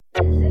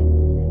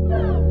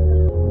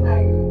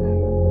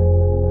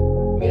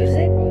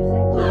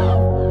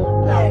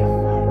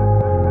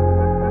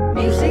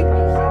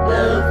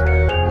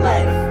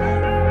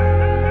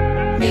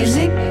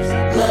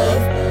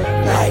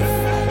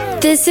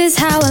This is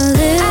how I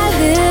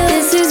live.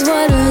 This is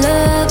what I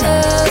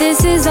love.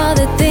 This is all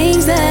the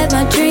things that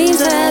my dreams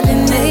have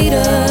been made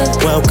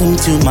of. Welcome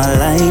to my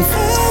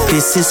life.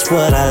 This is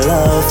what I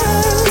love.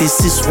 This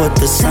is what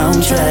the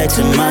soundtrack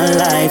to my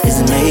life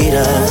is made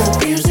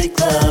of. Music,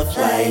 love,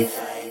 life.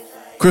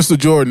 Christal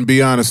Jordan,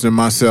 Be Honest, and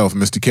myself,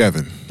 Mr.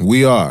 Kevin.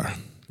 We are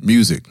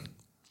music,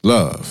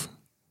 love,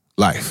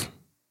 life.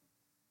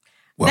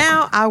 Welcome.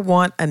 Now I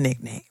want a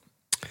nickname.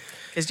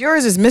 Because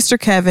yours is Mr.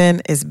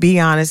 Kevin, is Be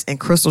Honest, and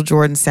Christal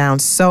Jordan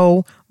sounds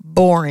so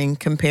boring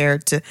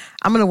compared to,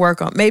 I'm going to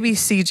work on, maybe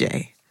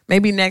CJ.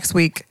 Maybe next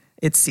week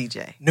it's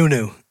CJ.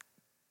 Nunu.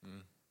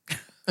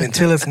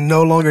 Until it's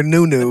no longer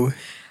Nunu.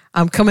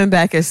 I'm coming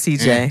back as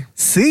CJ.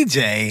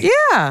 CJ?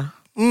 Yeah.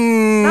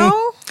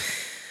 No?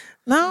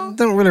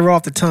 Don't really roll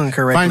off the tongue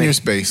correctly. Find your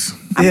space.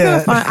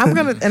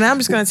 I'm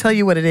just gonna tell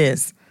you what it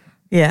is.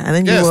 Yeah, and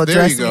then you will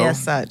address me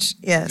as such.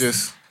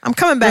 Yes. I'm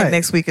coming back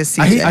next week as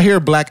CJ. I hear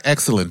Black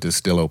Excellent is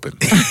still open.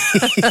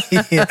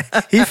 Yeah.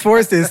 He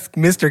forced this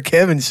Mr.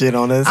 Kevin shit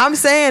on us. I'm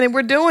saying, and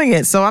we're doing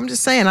it. So I'm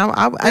just saying,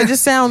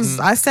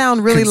 I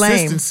sound really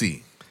lame.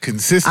 Consistency.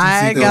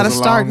 I goes gotta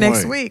start a long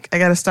next way. week. I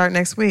gotta start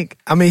next week.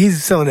 I mean,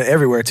 he's selling it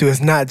everywhere too.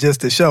 It's not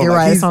just the show. You're like,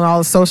 right. It's on all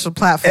the social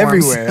platforms.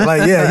 Everywhere.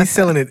 Like, yeah, he's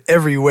selling it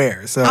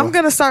everywhere. So I'm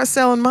gonna start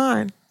selling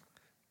mine.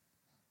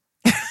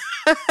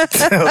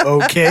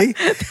 Okay.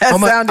 That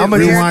sounded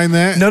weird. Rewind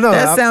that. No.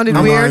 That sounded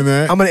weird.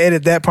 I'm gonna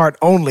edit that part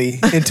only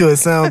into a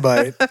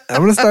soundbite.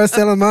 I'm gonna start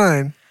selling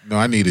mine. No,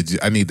 I need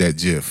that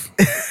GIF.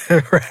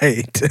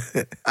 Right.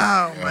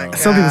 Oh my God.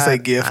 Some people say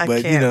GIF,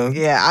 but you know.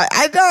 Yeah,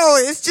 I know.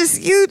 It's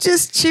just you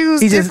just choose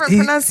different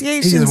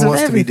pronunciations he just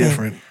wants of everything. to be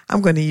different.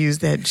 I'm going to use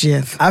that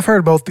GIF. I've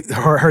heard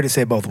it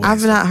say both ways.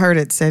 I've not heard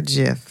it said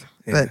GIF,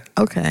 Yeah.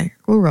 but okay,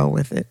 we'll roll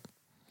with it.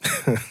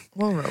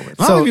 We'll roll with it.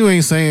 How come you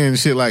ain't saying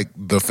shit like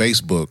the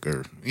Facebook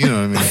or, you know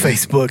what I mean?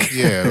 Facebook.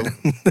 Yeah.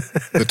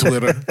 The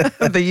Twitter.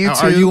 The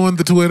YouTube. Are you on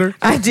the Twitter?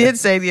 I did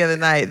say the other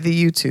night, the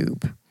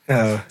YouTube.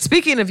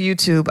 Speaking of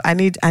YouTube, I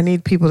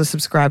need people to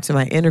subscribe to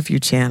my interview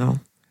channel.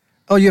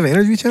 Oh, you have an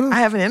interview channel? I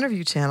have an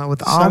interview channel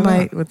with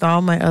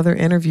all my other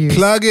interviews.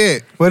 Plug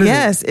it. What is it?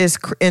 Yes, it's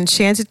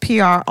Enchanted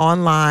PR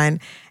Online,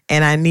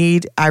 and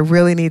I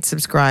really need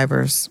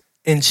subscribers.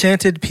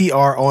 Enchanted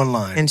PR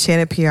Online.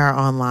 Enchanted PR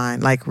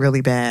Online, like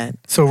really bad.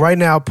 So right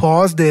now,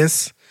 pause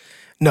this.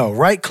 No,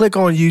 right-click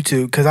on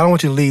YouTube, because I don't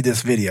want you to leave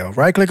this video.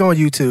 Right-click on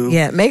YouTube.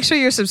 Yeah, make sure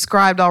you're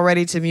subscribed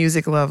already to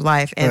Music, Love,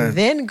 Life, and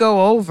then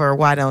go over,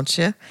 why don't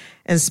you,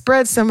 and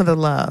spread some of the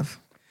love.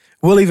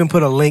 We'll even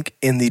put a link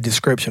in the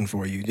description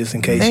for you, just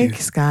in case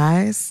Thanks,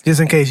 guys. Just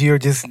in case you're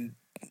just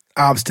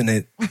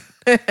obstinate.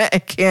 I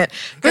can't.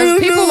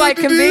 Because people like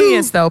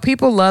convenience, though.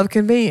 People love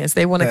convenience.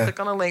 They want to click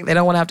on a link. They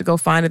don't want to have to go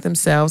find it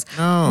themselves.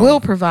 No. We'll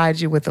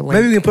provide you with a link.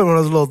 Maybe we can put one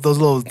of those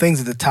little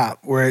things at the top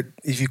where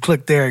if you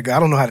click there, I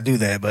don't know how to do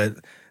that, but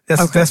that's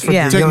for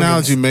the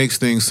Technology youngins. makes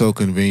things so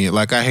convenient.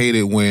 Like I hate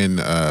it when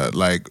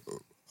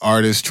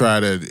artists try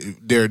to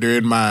they're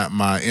in my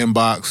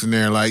inbox and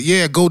they're like,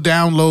 yeah, go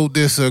download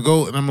this or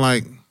go, and I'm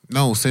like,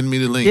 no, send me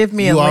the link. Give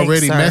me a link,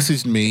 already sir.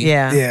 messaged me.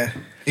 Yeah.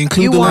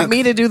 Include you the want link.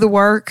 me to do the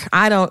work?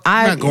 I'm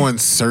not going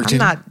searching.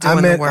 I'm not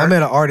doing the work. I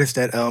met an artist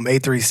at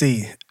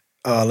A3C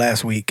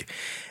last week,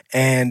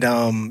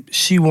 and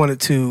she wanted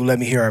to let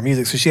me hear her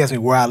music. So she asked me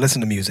where I listen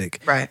to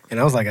music. Right.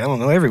 And I was like, I don't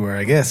know, everywhere,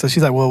 I guess. So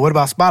she's like, well, what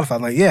about Spotify?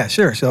 I'm like, yeah,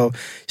 sure. So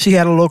she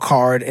had a little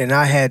card, and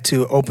I had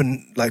to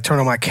turn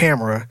on my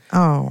camera.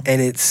 Oh.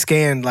 And it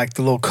scanned like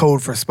the little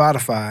code for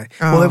Spotify.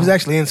 Oh. Well, it was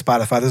actually in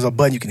Spotify. There's a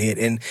button you can hit,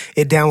 and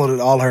it downloaded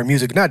all her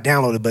music. Not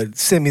downloaded, but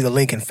sent me the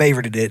link and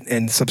favorited it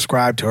and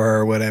subscribed to her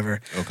or whatever.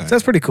 Okay. So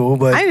that's pretty cool.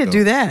 But I need to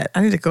do that.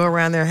 I need to go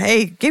around there.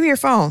 Hey, give me your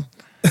phone.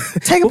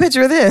 Take a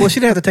picture of this. Well, she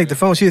didn't have to take the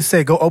phone. She just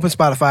said, go open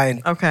Spotify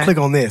and click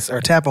on this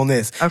or tap on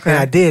this. Okay. And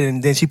I did,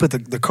 and then she put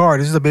the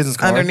card. This is a business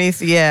card.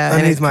 Underneath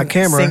my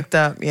camera. Synced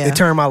up, yeah. It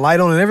turned my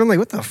light on and everything. Like,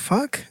 what the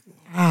fuck?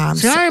 I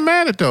ain't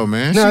mad at it, though,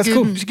 man. No, it's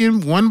cool. She's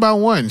getting one by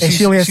one. And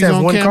she only has to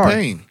have one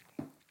campaign.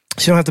 card.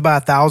 She don't have to buy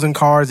 1,000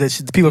 cards that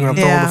the people are going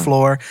to throw on the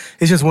floor.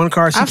 It's just one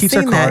card. She keeps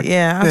her card.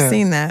 I've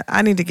seen that.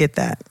 I need to get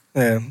that.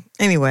 Yeah.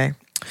 Anyway.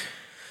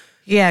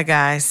 Yeah,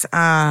 guys.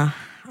 I'm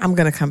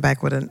going to come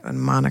back with a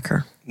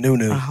moniker.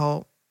 Nunu. A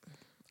whole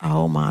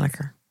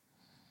moniker.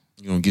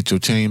 You gonna get your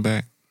chain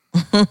back?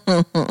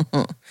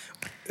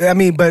 I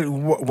mean, but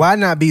why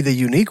not be the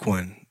unique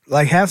one?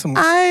 Like, have some.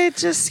 I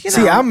just,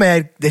 See, I'm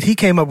mad that he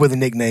came up with a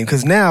nickname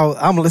because now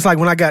it's like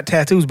when I got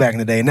tattoos back in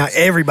the day. Now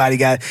everybody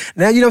got.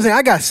 Now, you know what I'm saying?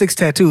 I got 6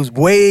 tattoos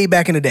way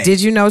back in the day.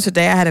 Did you know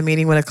today I had a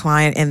meeting with a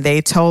client and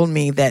they told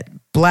me that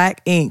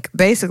black ink,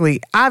 basically,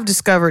 I've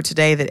discovered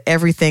today that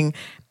anything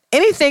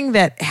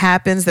that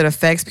happens that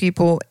affects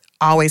people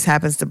always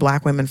happens to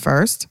black women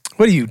first.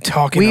 What are you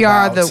talking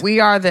about?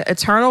 We are the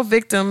eternal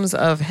victims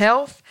of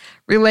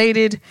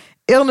health-related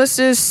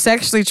illnesses,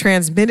 sexually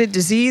transmitted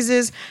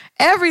diseases.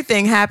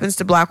 Everything happens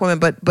to black women.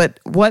 But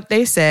what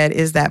they said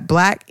is that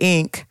black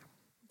ink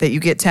that you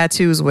get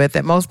tattoos with,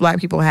 that most black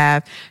people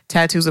have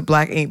tattoos with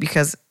black ink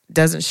because it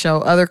doesn't show,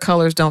 other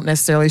colors don't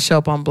necessarily show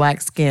up on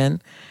black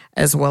skin.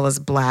 as well as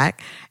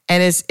Black.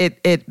 And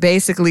it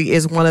basically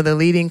is one of the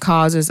leading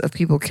causes of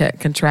people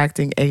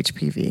contracting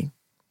HPV.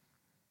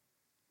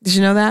 Did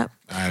you know that?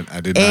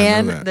 I did not know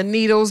and that. the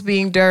needles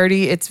being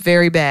dirty, it's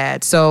very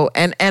bad. So,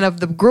 and of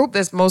the group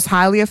that's most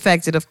highly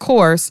affected, of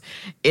course,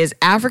 is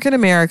African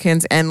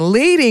Americans, and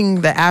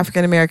leading the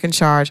African American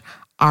charge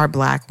are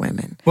Black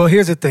women. Well,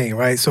 here's the thing,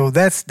 right? So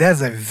that's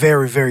a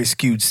very, very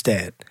skewed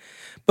stat.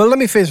 But let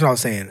me finish what I was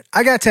saying.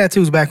 I got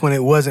tattoos back when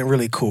it wasn't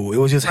really cool. It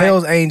was just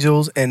Hell's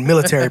Angels and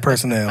military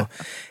personnel.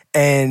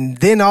 And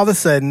then all of a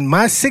sudden,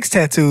 my 6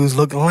 tattoos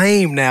look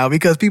lame now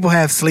because people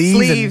have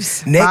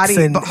sleeves and necks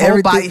body, and whole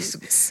everything. body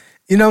suits.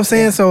 You know what I'm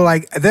saying? Yeah. So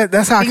like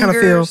that's how I kind of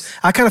feel. Fingers.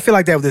 I kind of feel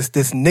like that with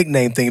this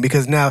nickname thing,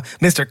 because now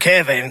Mr.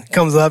 Kevin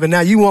comes up and now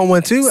you want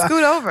one too.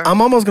 Scoot over.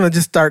 I'm almost gonna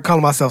just start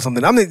calling myself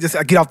something. I'm gonna just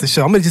get off the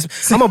show. I'm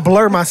gonna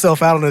blur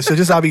myself out on this show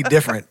just so I'll be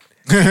different.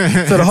 So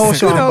the whole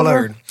show I'm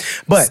blurred.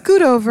 But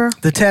Scoot over.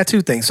 the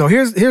tattoo thing. So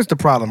here's the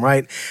problem,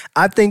 right?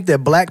 I think that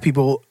Black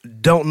people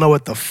don't know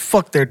what the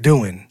fuck they're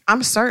doing.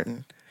 I'm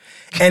certain.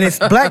 And it's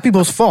Black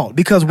people's fault,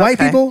 because white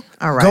people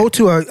All right. go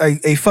to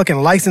a fucking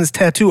licensed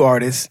tattoo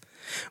artist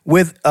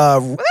with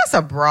Well, that's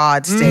a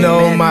broad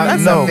statement.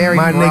 that's a very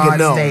my broad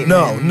nigga,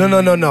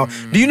 statement. no.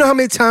 Do you know how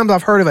many times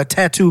I've heard of a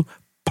tattoo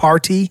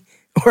party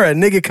where a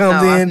nigga comes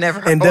I've in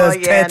never- and does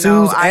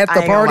tattoos at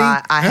the party?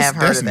 I have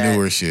heard That's of that.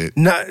 newer shit.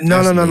 No.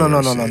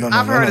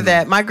 I've heard of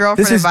that. My girlfriend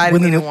This is invited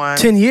me within to one.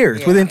 10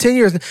 years. Yeah. Within 10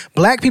 years,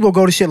 Black people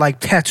go to shit like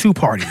tattoo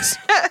parties.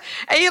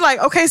 And you're like,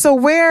 okay, so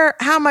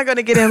how am I going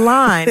to get in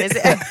line? Is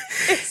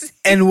it,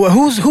 And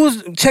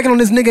who's checking on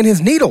this nigga and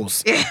his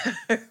needles?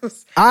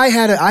 I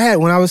had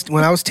when I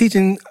was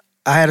teaching,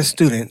 I had a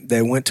student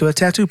that went to a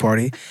tattoo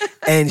party,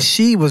 and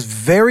she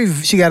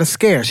got a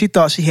scare. She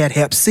thought she had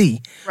Hep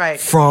C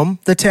from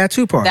the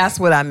tattoo party. that's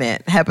what I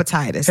meant.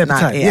 Hepatitis. Hepatitis,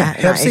 Not,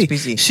 Hep not C.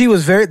 HPV. She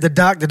was the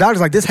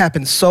doctor's like, this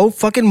happens so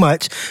fucking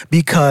much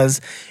because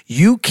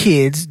you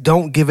kids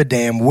don't give a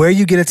damn where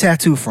you get a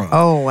tattoo from.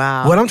 Oh,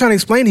 wow. What I'm trying to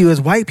explain to you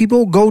is white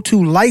people go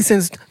to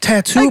licensed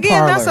tattoo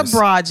parlors. That's a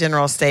broad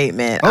general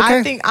statement.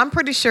 Okay. I'm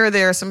pretty sure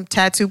there are some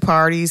tattoo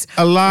parties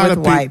A lot with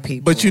of white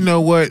people. But you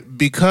know what?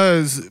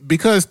 Because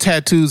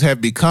tattoos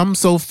have become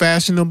so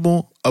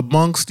fashionable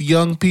amongst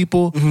young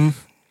people,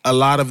 a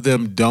lot of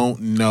them don't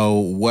know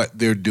what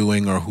they're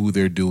doing or who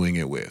they're doing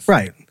it with.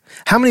 Right.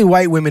 How many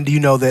white women do you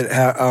know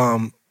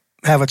that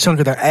have a chunk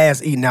of their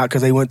ass eaten out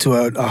because they went to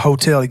a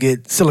hotel to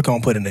get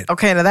silicone put in it?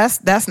 Okay, now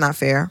that's not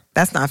fair.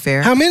 That's not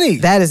fair. How many?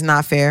 That is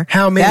not fair.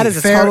 How many? That is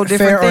a Fair- total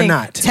different fair or thing.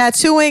 not?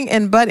 Tattooing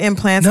and butt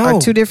implants are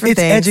two different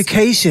it's things.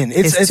 education.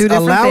 It's two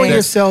different allowing things.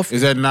 yourself.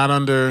 Is that not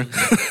under?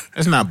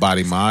 It's not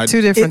body mod.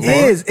 Two different It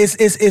things.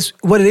 is. It's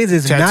what it is.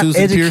 It's Tattoos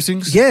not and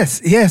piercings?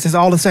 Yes. It's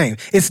all the same.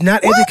 It's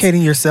not What?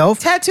 educating yourself.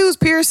 Tattoos,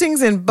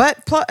 piercings, and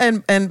butt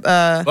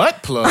Butt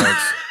plugs.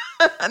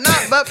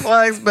 not butt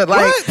plugs, but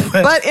like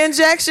butt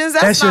injections.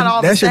 That's not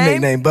all the That's same. your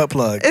nickname, butt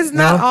plug. It's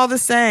not No? all the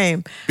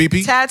same.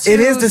 BP? Tattoos. It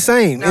is the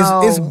same.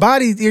 No. It's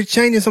body. You're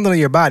changing something on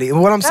your body. But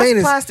what I'm That's saying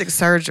is, plastic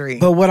surgery.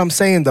 but what I'm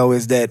saying though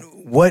is that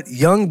what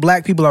young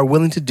Black people are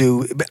willing to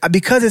do,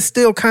 because it's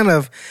still kind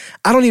of,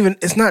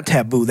 it's not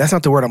taboo. That's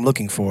not the word I'm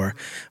looking for.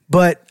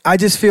 But I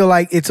just feel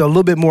like it's a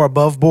little bit more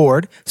above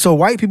board. So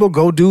white people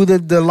go do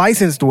the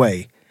licensed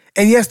way.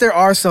 And yes, there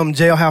are some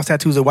jailhouse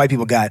tattoos that white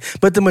people got,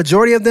 but the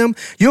majority of them,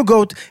 you'll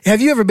go. Have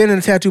you ever been in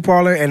a tattoo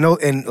parlor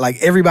and like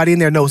everybody in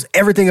there knows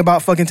everything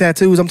about fucking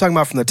tattoos? I'm talking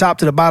about from the top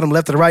to the bottom,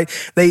 left to the right.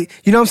 You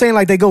know what I'm saying?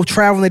 Like they go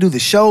travel and they do the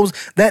shows.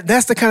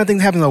 That's the kind of thing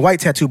that happens in a white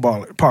tattoo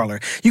parlor.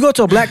 You go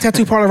to a Black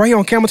tattoo parlor right here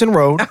on Campbellton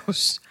Road.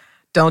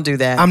 Don't do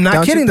that. I'm not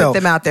Don't kidding you put though.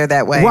 them out there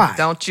that way. Why?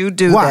 Don't you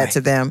do Why? that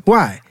to them.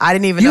 Why? I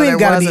didn't even You know ain't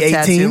there gotta was be a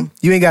 18. tattoo.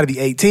 You ain't got to be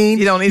 18.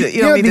 You don't need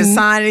to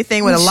sign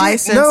anything with a Shit,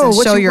 license no, and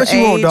what show you, your what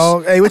you want, age.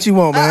 dog? Hey, what you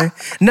want, man?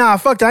 Nah,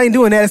 fuck that. I ain't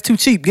doing that. It's too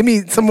cheap. Give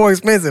me some more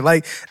expensive.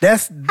 Like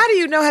that's. How do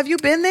you know? Have you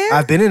been there?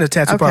 I've been in a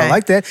tattoo parlor Okay.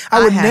 like that.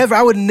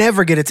 I would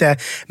never get a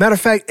tattoo. Matter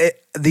of fact,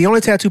 the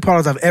only tattoo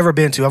parlors I've ever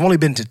been to, I've only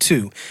been to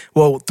 2.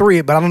 Well,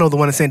 3, but I don't know the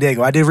one in San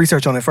Diego. I did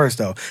research on it first,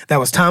 though.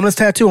 That was Timeless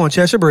Tattoo on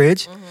Cheshire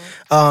Bridge.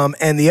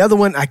 And the other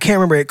one, I can't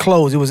remember, it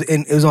closed. It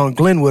was on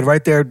Glenwood,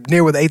 right there,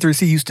 near where the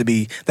A3C used to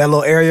be. That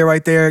little area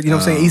right there, you know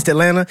what I'm saying, East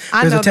Atlanta.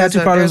 I There's know a tattoo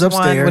parlor there's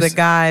upstairs. one with a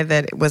guy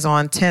that was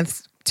on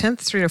 10th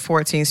Street or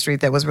 14th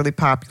Street that was really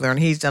popular, and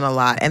he's done a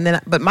lot. And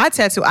then, but my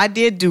tattoo, I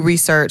did do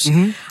research.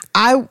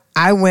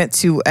 I went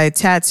to a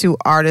tattoo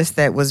artist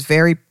that was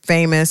very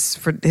famous.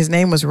 His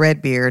name was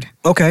Redbeard.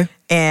 Okay.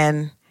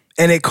 And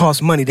it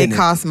cost money, didn't it? It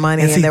cost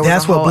money, and, see, and there was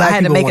that's a whole, what Black I had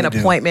to people make an wanna do.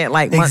 appointment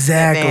like months in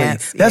Exactly.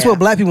 advance. That's what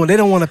Black people, they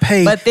don't want to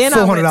pay But then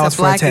I went $400 to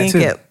for a Black tattoo.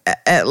 Ink at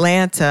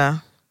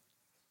Atlanta.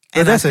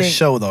 But that's I a think-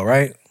 show, though,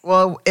 right?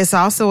 Well, it's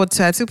also a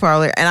tattoo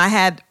parlor, and I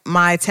had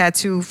my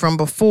tattoo from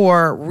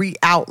before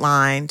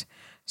re-outlined,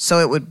 so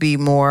it would be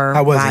more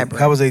How was vibrant. it?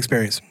 How was the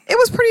experience? It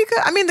was pretty good.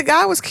 I mean, the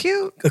guy was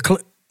cute.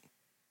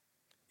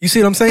 You see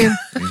what I'm saying?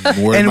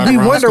 Worried And about we the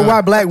wrong wonder stuff.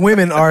 why Black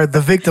women are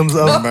the victims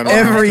of About the wrong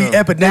every stuff.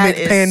 epidemic,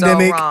 That is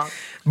pandemic. so wrong.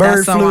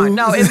 Bird flu.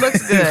 No, it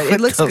looks good. It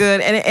looks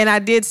good, and I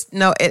did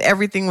know it.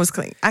 Everything was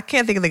clean. I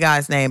can't think of the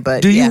guy's name,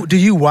 but do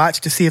you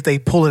watch to see if they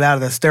pull it out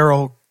of the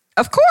sterile?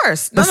 Of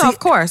course. No, of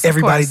course.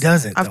 Everybody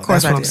doesn't. Of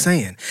course, that's what I'm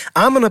saying.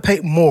 I'm going to pay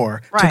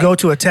more to go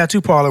to a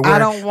tattoo parlor where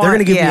they're going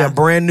to give me a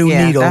brand new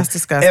needle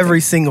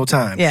every single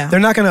time. Yeah. They're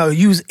not going to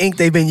use ink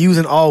they've been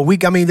using all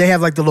week. I mean, they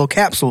have like the little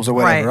capsules or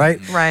whatever,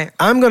 right? Right.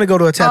 I'm going to go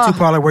to a tattoo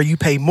parlor where you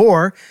pay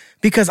more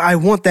because I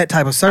want that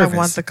type of service. I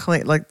want the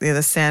clean, like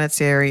the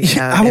sanitary.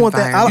 I want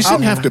that. You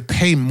shouldn't have to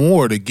pay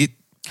more to get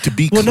to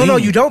be clean. No,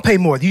 you don't pay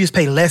more. You just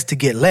pay less to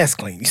get less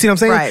clean. You see what I'm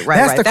saying?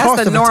 Right. That's the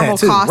cost of normal a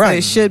tattoo. cost Right. that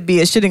it should be.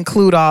 It should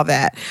include all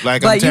that.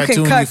 Like, but I'm tattooing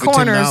you can cut you for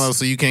corners. $10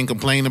 so you can't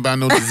complain about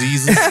no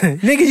diseases.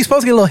 Nigga, you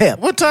supposed to get a little help.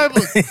 What type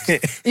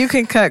of... You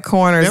can cut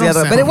corners the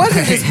other way. But it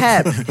wasn't just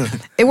hep.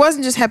 It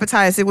wasn't just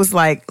hepatitis. It was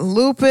like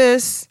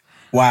lupus.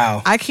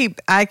 Wow. I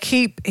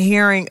keep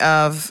hearing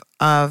of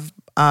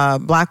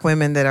black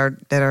women that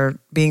are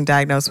being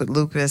diagnosed with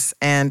lupus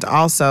and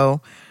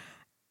also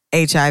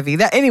HIV.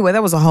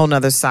 That was a whole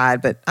nother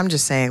side, but I'm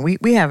just saying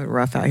we have it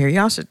rough out here.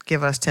 Y'all should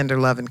give us tender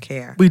love and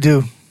care. We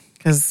do.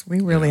 Because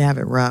we really have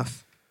it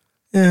rough.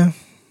 Yeah.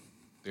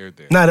 They're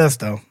there. Not us,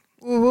 though.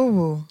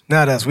 Ooh.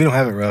 Not us. We don't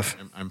have it rough.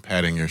 I'm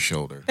patting your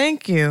shoulder.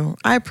 Thank you.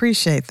 I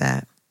appreciate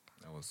that.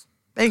 That was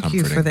Thank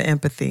you for the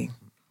empathy.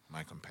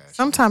 My compassion.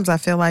 Sometimes I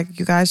feel like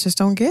you guys just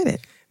don't get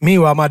it.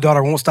 Meanwhile, my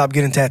daughter won't stop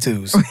getting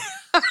tattoos.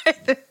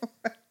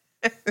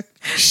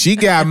 She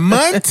got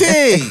money.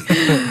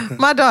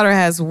 My daughter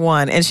has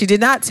one, and she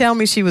did not tell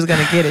me she was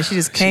going to get it. She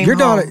just came your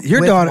daughter, home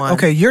your with daughter. one.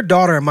 Okay, your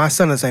daughter and my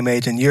son are the same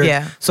age, and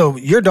so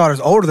your daughter's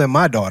older than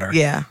my daughter.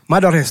 Yeah, my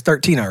daughter has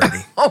 13 already.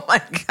 Oh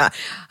my God.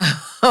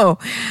 Oh,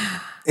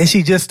 and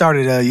she just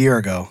started a year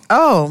ago.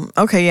 Oh,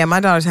 okay, yeah. My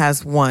daughter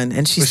has one,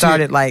 and she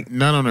started like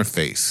none on her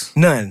face.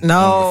 None.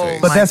 No,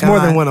 but that's more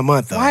than one a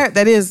month, though.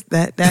 That is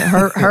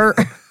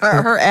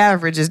her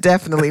average is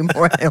definitely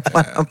more than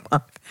one a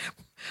month.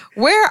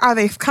 Where are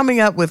they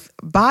coming up with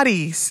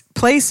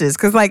places?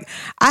 Because, like,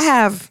 I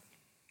have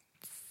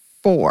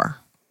 4.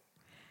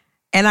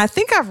 And I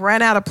think I've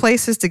run out of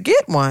places to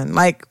get one,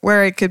 like,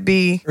 where it could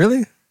be.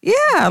 Really?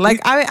 Yeah. Like,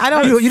 I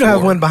don't. You don't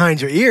have one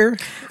behind your ear.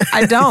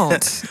 I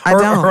don't. Or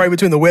right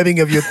between the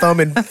webbing of your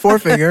thumb and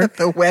forefinger.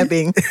 The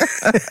webbing.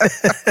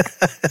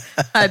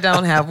 I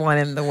don't have one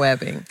in the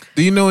webbing.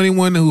 Do you know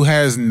anyone who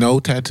has no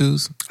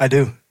tattoos? I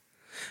do.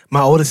 My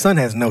oldest son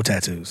has no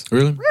tattoos.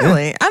 Really?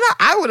 Really?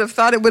 I would have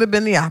thought it would have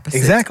been the opposite.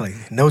 Exactly.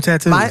 No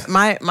tattoos.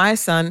 My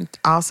son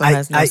also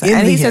has no tattoos.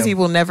 And he says he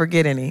will never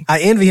get any.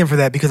 I envy him for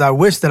that because I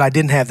wish that I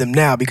didn't have them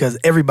now because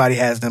everybody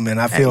has them and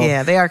I feel...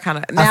 Yeah, they are kind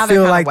of... I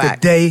feel like the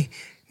day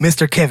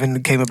Mr.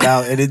 Kevin came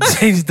about and it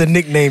changed the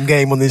nickname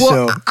game on this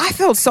show. I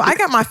felt so... I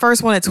got my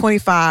first one at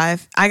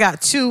 25. I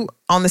got 2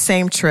 on the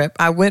same trip.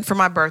 I went for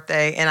my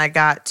birthday and I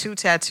got 2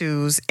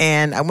 tattoos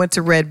and I went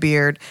to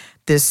Redbeard,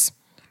 this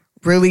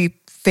really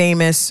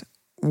famous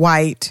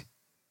white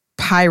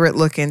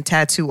pirate-looking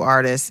tattoo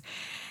artist.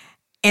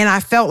 And I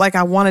felt like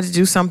I wanted to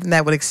do something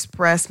that would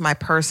express my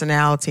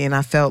personality, and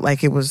I felt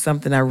like it was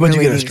something I really needed to do.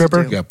 Would you get a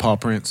stripper? You got paw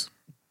prints?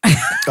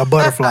 A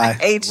butterfly. I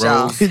hate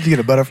y'all. Did you get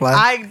a butterfly?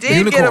 I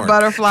did get a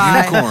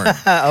butterfly. Unicorn. A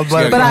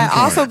butterfly. But I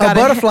also got a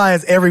butterfly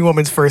is every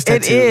woman's first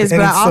tattoo. It is,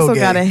 but I also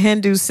got a gay.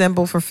 Hindu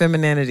symbol for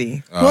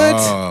femininity. What?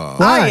 Oh.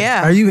 Why? Oh,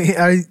 yeah. Are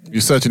you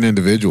You're such an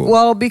individual.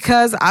 Well,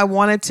 because I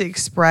wanted to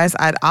express,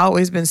 I'd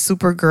always been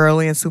super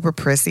girly and super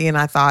prissy, and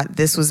I thought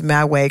this was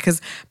my way. Because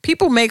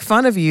people make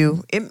fun of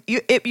you.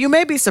 You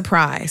may be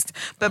surprised,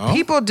 but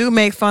people do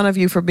make fun of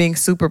you for being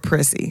super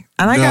prissy.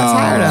 And I got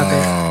tired of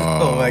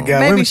it. Oh, my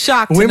God. Maybe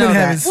shocked to women know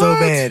have that. it so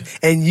bad.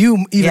 And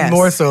you even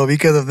more so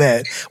because of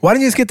that. Why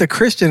didn't you just get the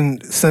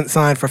Christian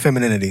sign for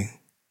femininity?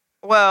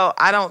 Well,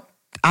 I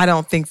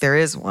don't think there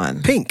is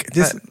one. Pink.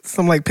 Just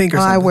something like pink or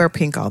something. I wear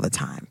pink all the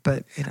time,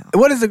 but you know.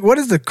 What is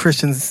the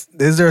Christians?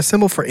 Is there a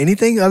symbol for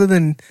anything other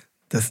than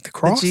the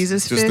cross? The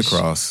Jesus Just fish? the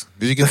cross.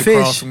 Did you get the fish.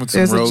 cross with some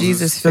There's roses? a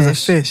Jesus fish. There's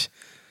a fish.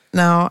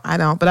 No, I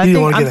don't. But You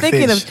don't wanna I'm get a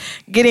thinking fish. of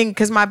getting,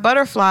 because my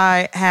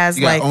butterfly has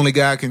You got only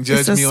God can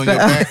judge me on your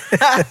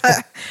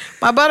back?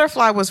 My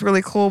butterfly was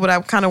really cool, but I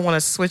kind of want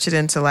to switch it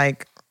into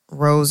like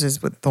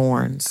roses with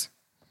thorns.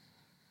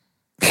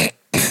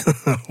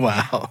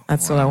 Wow.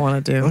 That's what I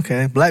want to do.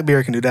 Okay.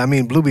 Blackbeard can do that. I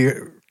mean,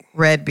 Bluebeard.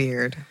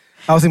 Redbeard.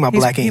 I was thinking about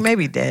black ink. He may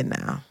be dead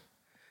now.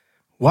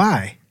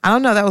 Why? I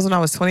don't know. That was when I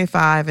was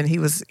 25, and he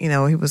was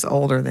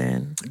older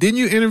then. Didn't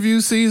you interview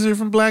Caesar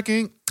from Black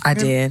Ink? I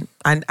did.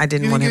 I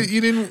didn't want him. You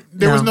didn't.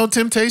 There was no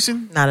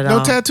temptation. Not at all.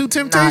 No tattoo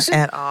temptation.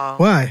 Not at all.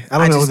 Why? I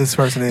don't know who this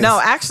person is.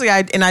 No, actually,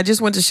 I just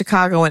went to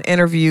Chicago and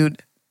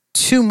interviewed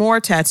 2 more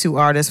tattoo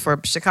artists for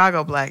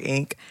Chicago Black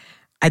Ink.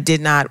 I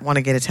did not want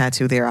to get a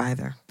tattoo there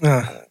either.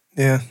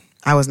 Yeah.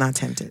 I was not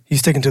tempted. You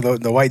sticking to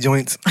the white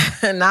joints?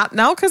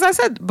 No, because I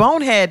said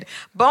Bonehead.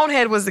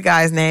 Bonehead was the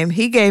guy's name.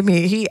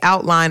 He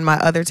outlined my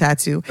other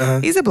tattoo.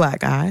 He's a black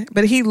guy,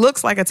 but he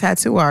looks like a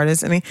tattoo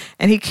artist,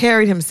 and he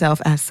carried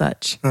himself as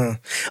such.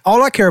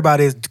 All I care about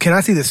is, can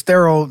I see the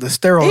sterile?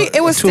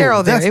 It was tool?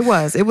 sterile there. It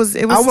was.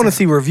 I want to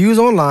see reviews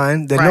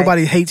online that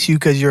nobody hates you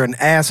because you're an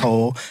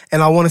asshole,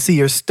 and I want to see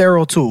your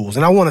sterile tools,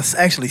 and I want to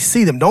actually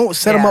see them. Don't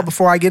set them up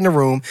before I get in the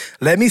room.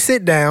 Let me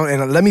sit down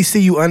and let me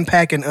see you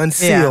unpack and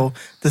unseal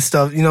the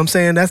stuff. You know what I'm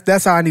saying?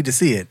 That's how I need to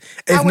see it.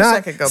 If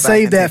not,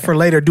 save that for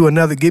later.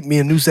 Get me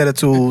a new set of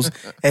tools,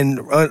 and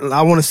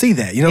I want to see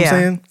that. You know what I'm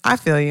saying? I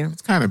feel you.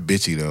 It's kind of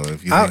bitchy though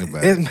if you think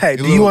about it. Hey,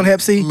 do you want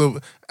Hep C?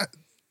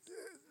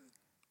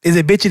 Is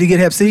it bitchy to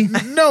get Hep C?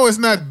 No, it's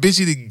not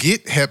bitchy to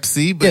get Hep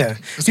C, but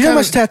you know how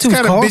much tattoos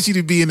cost? It's kind of bitchy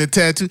to be in a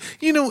tattoo.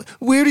 You know,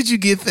 where did you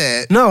get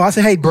that? No, I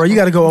said, hey, bro, you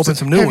got to go open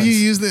some new ones. Have you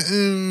used it?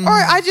 Or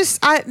I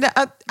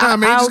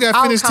man, you just got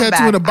to finish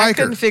tattooing a biker. I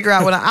couldn't figure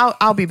out what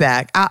I'll be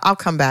back. I'll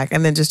come back,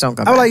 and then just don't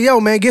come back. I was like, yo,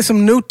 man, get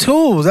some new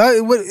tools.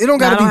 It don't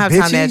got to be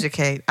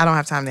bitchy. I don't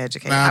have time to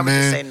educate. I would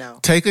just say no.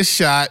 Take a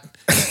shot.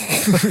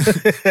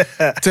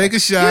 Take a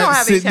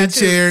shot, sit in the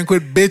chair, and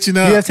quit bitching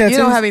up. You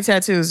don't have any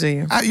tattoos, do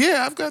you?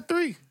 Yeah, I've got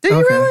 3. Do you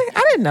really?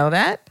 I didn't know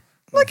that.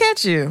 Look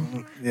at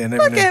you. Yeah,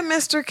 Look at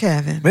Mr.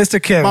 Kevin.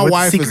 Mr. Kevin. My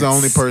wife is the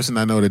only person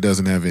I know that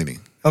doesn't have any.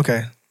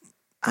 Okay.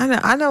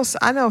 I know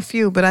a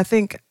few, but I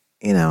think,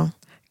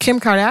 Kim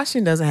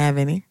Kardashian doesn't have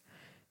any.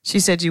 She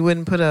said you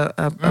wouldn't put a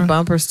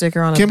bumper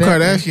sticker on a Kim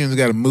Kardashian's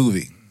got a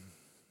movie.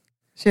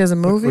 She has a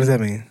movie? What does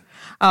that mean?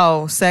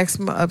 Oh, sex.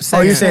 Oh,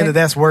 you're saying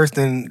that's worse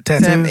than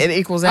tattoos? It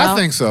equals out? I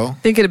think so.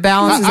 Think it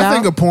balances out? I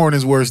think a porn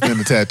is worse than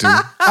a tattoo.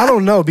 I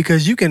don't know,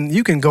 because you can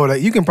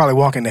probably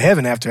walk into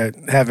heaven after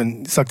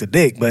having sucked a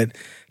dick, but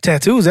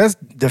tattoos, that's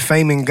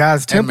defaming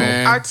God's temple.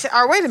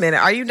 Wait a minute.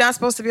 Are you not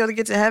supposed to be able to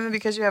get to heaven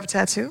because you have a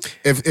tattoo?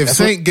 If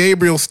Saint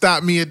Gabriel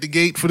stopped me at the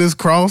gate for this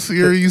cross,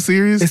 are you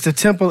serious? It's the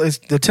temple. It's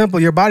the temple.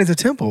 Your body's a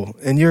temple,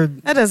 and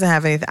that doesn't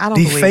have anything. I don't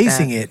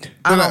defacing believe that. it.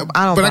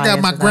 But I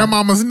got my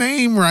grandmama's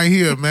name right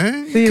here,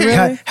 man. Do you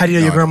really? How do you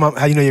know your grandma?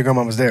 How do you know your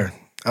grandmama's there?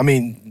 I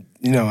mean,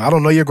 I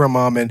don't know your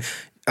grandmama, and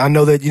I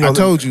know that I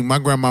told you my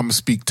grandmama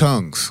speak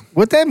tongues.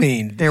 What that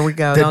mean? There we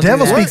go. The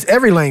devil speaks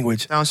every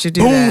language. Don't you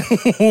do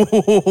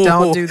that?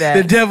 Don't do that.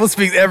 The devil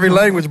speaks every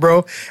language,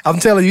 bro. I'm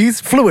telling you, he's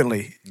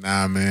fluently.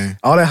 Nah, man.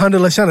 All that Hunter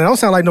Lashana, that don't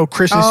sound like no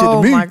Christian shit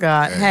to me. Oh my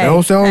God! Hey,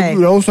 don't sound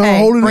holy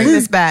to me. Bring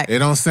this back. It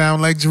don't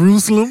sound like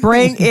Jerusalem.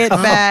 Bring it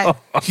back.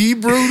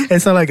 Hebrew. It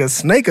sounds like a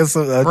snake or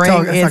something. Bring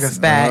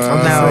it back.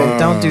 No,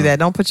 don't do that.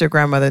 Don't put your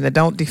grandmother in there.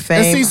 Don't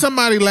defame. And see,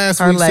 somebody last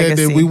week said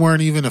that we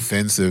weren't even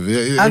offensive.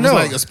 It was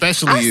like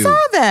especially you. I saw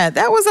that.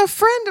 That was a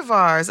friend of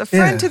ours, a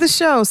friend to the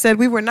show, said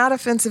we were not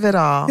offensive at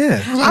all.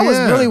 Yeah, I was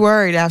really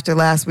worried after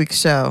last week's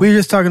show. We were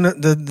just talking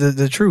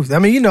the truth. I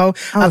mean, I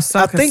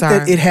think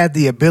that it had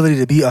the ability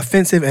to be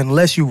offensive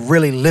unless you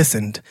really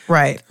listened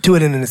to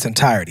it in its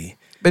entirety.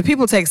 But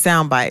people take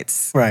sound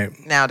bites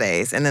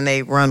nowadays, and then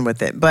they run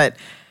with it. But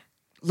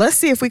let's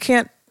see if we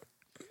can't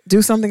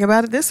do something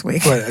about it this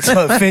week. What, you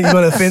want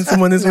to offend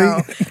someone this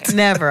week?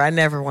 Never. I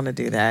never want to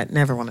do that.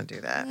 Never want to do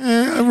that.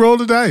 Yeah, roll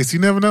the dice. You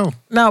never know.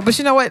 No, but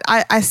you know what?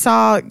 I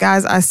saw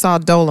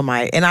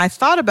Dolemite, and I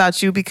thought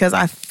about you because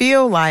I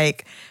feel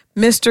like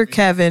Mr.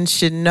 Kevin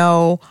should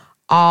know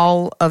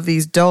all of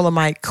these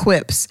Dolemite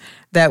quips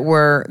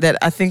that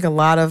I think a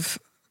lot of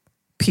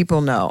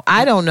people know.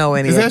 I don't know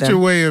any of them. Is that your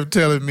way of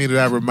telling me that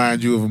I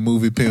remind you of a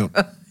movie pimp?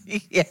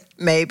 Yeah,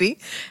 maybe.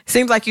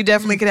 Seems like you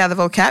definitely could have the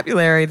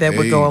vocabulary that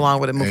would go along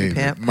with a movie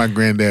pimp. My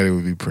granddaddy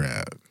would be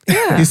proud.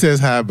 Yeah. He says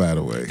hi, by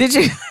the way. Did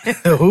you?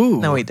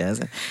 No, he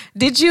doesn't.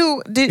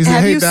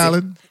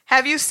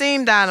 Have you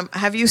seen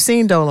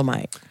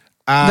Dolemite?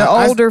 The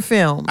older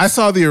film. I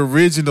saw the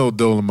original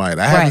Dolemite.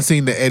 I haven't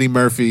seen the Eddie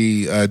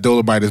Murphy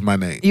Dolemite Is My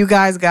Name. You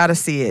guys got to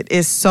see it.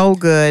 It's so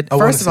good.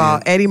 First of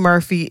all, Eddie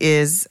Murphy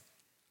is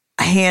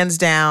hands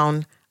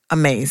down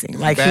amazing.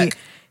 Like I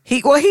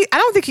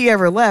don't think he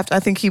ever left. I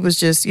think he was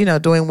just,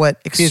 doing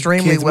what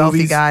extremely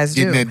wealthy guys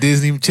do. Getting that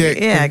Disney check.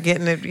 Yeah,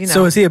 getting it,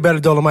 So is he a better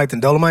Dolemite than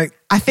Dolemite?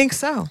 I think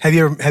so. Have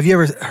you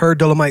ever heard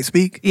Dolemite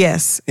speak?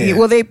 Yes.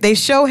 Yeah. They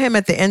show him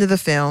at the end of the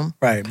film.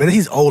 Right, but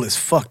he's old as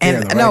fuck.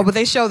 No, but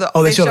they show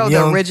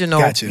the original.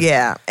 Gotcha.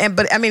 Yeah,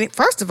 but I mean,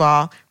 first of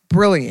all,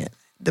 brilliant.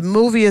 The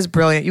movie is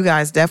brilliant. You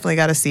guys definitely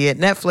got to see it.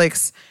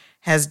 Netflix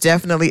has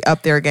definitely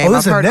upped their game. Oh,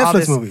 it's a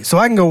Netflix movie, so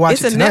I can go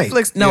watch it tonight. It's a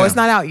Netflix. No, it's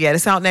not out yet.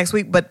 It's out next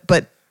week. But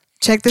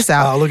check this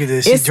out. Oh, look at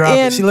this. She dropped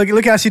it.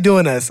 Look how she's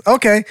doing us.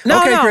 Okay.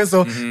 No.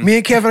 Christal. Mm-hmm. Me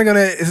and Kevin are going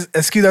to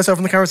excuse ourselves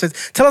from the conversation.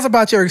 Tell us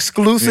about your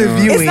exclusive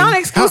viewing. It's not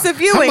exclusive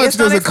viewing. How much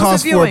does it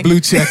cost for a blue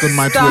check on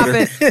my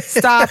Twitter?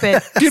 Stop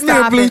it. Give me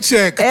a blue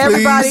check, please.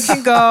 Everybody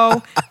can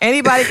go.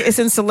 Anybody. It's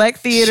in select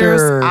theaters.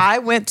 Sure. I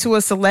went to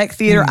a select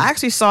theater. I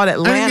actually saw it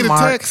at Landmark. I didn't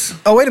get a text.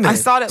 Oh, wait a minute. I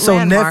saw it at So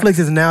Landmark. Netflix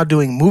is now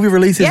doing movie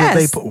releases that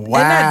they put. Wow.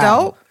 Isn't that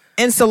dope?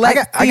 In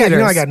select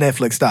theaters. I got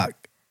Netflix stock.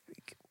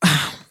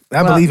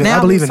 I believe it. Now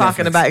I believe he's in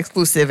talking Netflix. about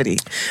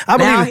exclusivity. I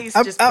Now believe he's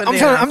it. just putting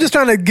it I'm just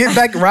trying to get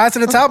back, rise to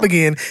the top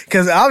again,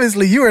 because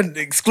obviously you're an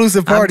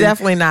exclusive I'm party.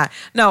 definitely not.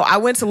 No, I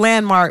went to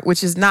Landmark,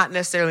 which is not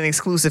necessarily an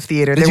exclusive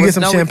theater. Did you get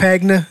some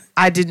champagne?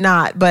 I did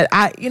not, but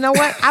you know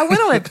what? I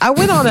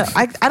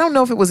don't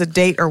know if it was a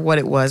date or what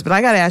it was, but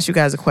I got to ask you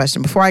guys a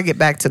question before I get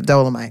back to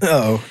Dolemite.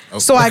 Oh.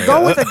 So I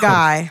go with a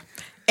guy,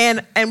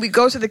 and we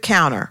go to the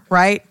counter,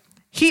 right?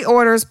 He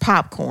orders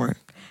popcorn.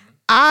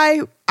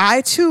 I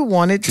too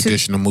wanted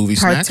traditional to movie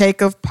snack?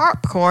 partake of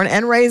popcorn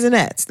and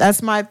Raisinets.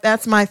 That's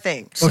my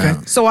thing. Okay.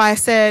 So I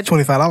said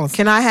 $25.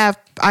 Can I have?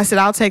 I said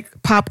I'll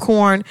take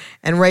popcorn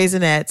and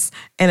Raisinets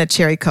and a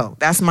cherry Coke.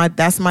 That's my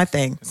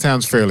thing.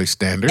 Sounds fairly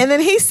standard. And then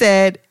he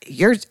said,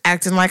 "You're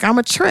acting like I'm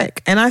a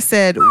trick." And I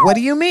said, "What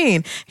do you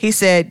mean?" He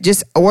said,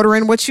 "Just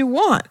ordering what you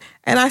want."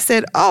 And I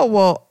said, "Oh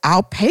well,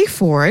 I'll pay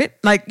for it.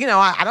 Like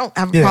I don't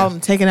have a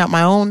problem taking out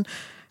my own."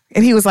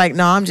 And he was like,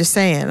 "No, I'm just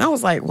saying." And I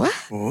was like, "What?"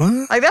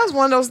 Like that was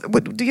one of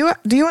those. Do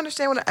you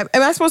understand what?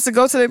 Am I supposed to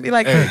go to them and be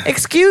like,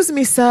 "Excuse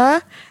me,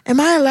 sir, am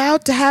I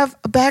allowed to have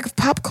a bag of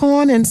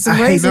popcorn and some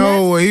Raisinets?"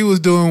 No, what he was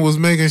doing was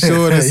making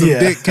sure that some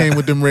dick came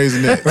with them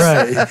Raisinets.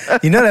 Right.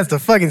 That's the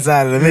fucking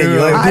side of the menu.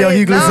 Like Bill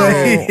Hughley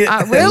say.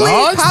 Really?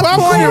 Large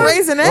popcorn and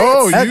Raisinets?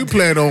 Oh, you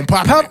plan on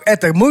popping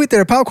At the movie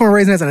theater, popcorn,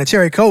 Raisinets, and a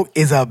cherry Coke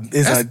is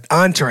an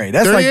entree.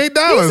 That's like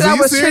 $38. He said I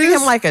was treating serious?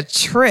 him like a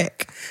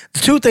trick.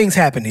 two things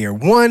happened here.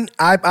 One,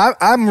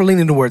 I'm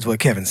leaning towards what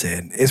Kevin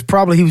said. It's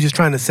probably he was just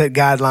trying to set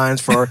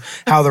guidelines for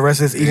how the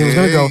rest of this evening was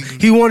going to go.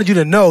 He wanted you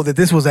to know that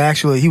this was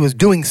actually, he was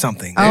doing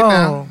something.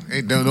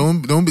 Hey,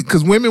 don't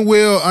because women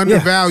will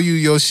undervalue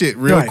your shit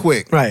real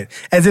quick. Right.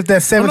 As if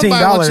that's $17.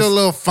 Want your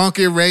little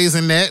funky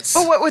Raisinets.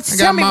 But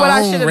tell me what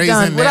I should have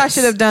done. What I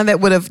should have done that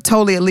would have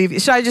totally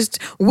alleviated. Should I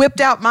just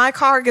whipped out my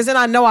card? Because then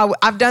I know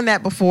I've done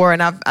that before,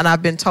 and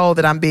I've been told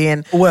that I'm being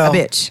a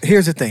bitch.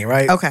 Here's the thing,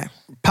 right? Okay.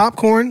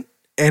 Popcorn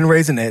and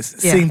Raisinets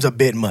seems a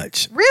bit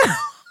much. Really?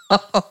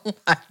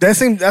 That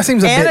seems a bit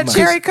much. And a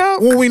cherry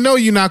Coke? Well, we know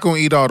you're not going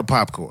to eat all the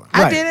popcorn.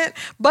 I didn't,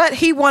 but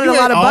he wanted a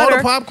lot of all butter.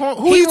 The popcorn?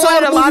 Who He eats all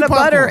wanted the a lot movie of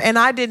butter, popcorn?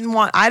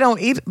 and I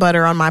don't eat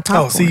butter on my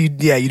popcorn. Oh, so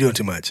you're doing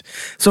too much.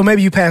 So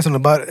maybe you pass on the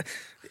butter.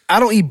 I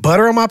don't eat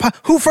butter on my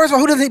popcorn. First of all,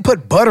 who doesn't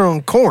put butter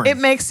on corn? It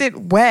makes it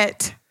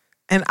wet,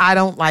 and I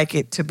don't like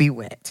it to be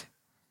wet.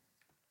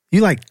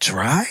 You like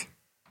dry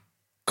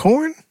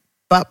corn?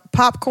 But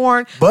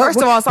popcorn, But first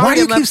of all, why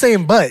do you keep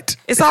saying but?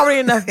 It's already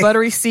enough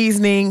buttery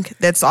seasoning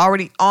that's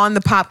already on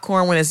the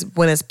popcorn when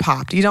it's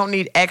popped. You don't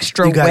need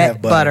extra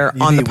wet butter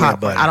on the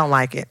popcorn. I don't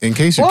like it. In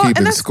case you're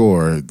keeping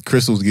score,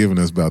 Crystal's giving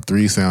us about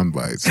 3 sound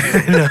bites.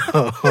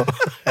 No.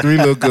 3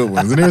 little good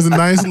ones. And there's a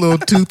nice little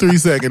 2-3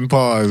 second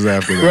pause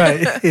after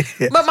that.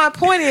 Right. But my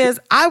point is,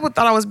 I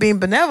thought I was being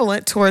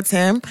benevolent towards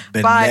him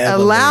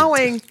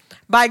by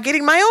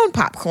getting my own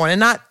popcorn and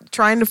not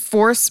trying to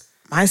force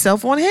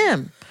myself on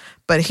him.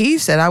 But he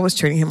said I was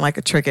treating him like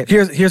a trick.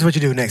 Here's what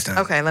you do next time.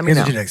 Okay, let me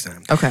know. Here's what you do next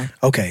time. Okay.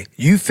 Okay.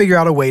 You figure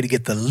out a way to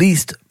get the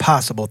least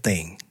possible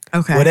thing.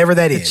 Okay. Whatever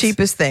that is. The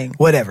cheapest thing.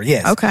 Whatever,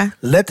 yes. Okay.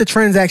 Let the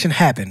transaction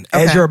happen.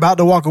 As you're about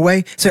to walk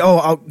away, say,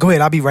 go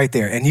ahead, I'll be right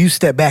there. And you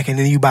step back and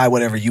then you buy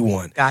whatever you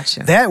want.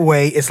 Gotcha. That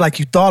way, it's like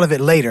you thought of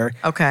it later.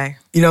 Okay.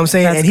 You know what I'm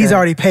saying? That's and he's good.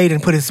 already paid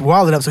and put his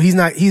wallet up, so he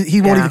won't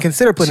even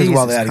consider putting his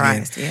wallet out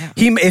Christ, again.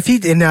 Yeah.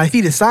 If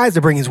he decides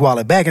to bring his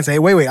wallet back and say,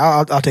 wait,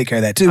 I'll take care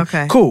of that too.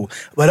 Okay. Cool.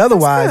 But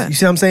otherwise, you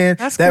see what I'm saying?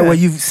 That's that good. way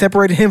you've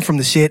separated him from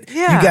the shit.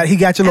 Yeah. He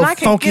got your And little I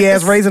can funky get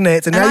ass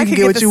Raisinets, and now you can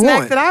get what you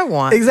want. that I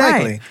want.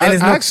 Exactly. Right.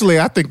 And Actually,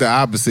 I think the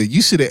opposite.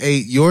 You should have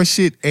ate your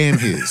shit and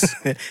his.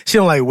 She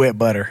don't like wet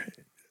butter.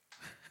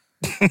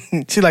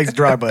 She likes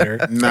dry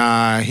butter.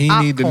 Nah, he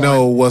need to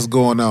know what's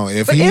going on.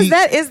 But is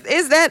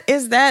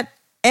that?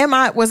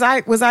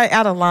 Was I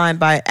out of line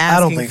by asking I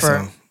don't think for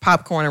so.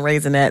 popcorn and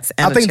Raisinets?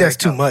 And I think that's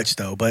cherry too Coke? much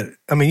though. But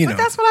I mean, But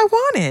that's what I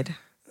wanted.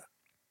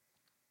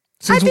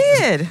 I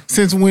did.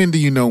 Since when do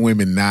you know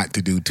women not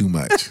to do too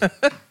much?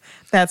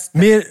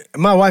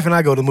 My wife and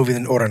I go to the movies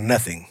and order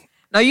nothing.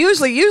 No,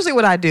 usually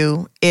what I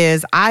do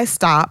is I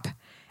stop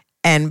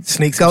and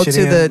Sneak some go shit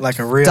to in the like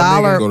a real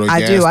dollar. nigga? Go to a I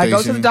gas do. I go to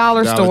the station,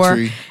 dollar Dollar store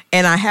Tree.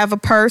 and I have a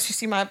purse. You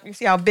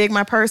see how big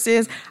my purse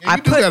is? Yeah, I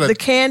you do put got a the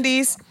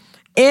candies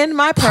in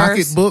my purse.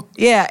 pocketbook?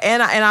 Yeah,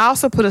 and I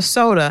also put a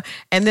soda,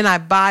 and then I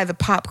buy the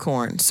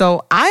popcorn.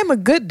 So I'm a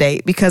good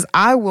date because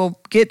I'll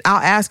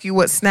ask you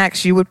what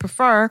snacks you would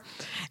prefer,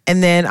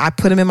 and then I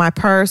put them in my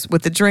purse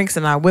with the drinks,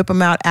 and I whip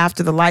them out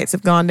after the lights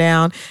have gone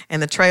down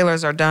and the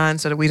trailers are done,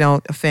 so that we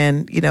don't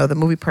offend the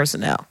movie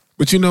personnel.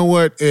 But you know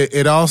what?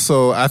 It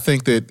also, I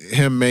think that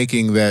him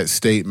making that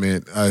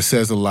statement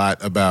says a lot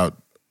about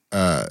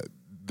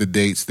the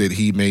dates that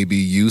he may be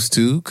used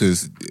to,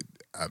 because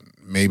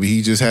maybe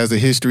he just has a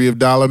history of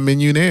dollar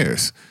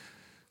millionaires.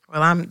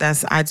 Well, that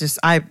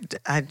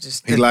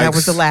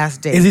was the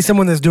last date. Is he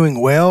someone that's doing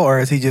well, or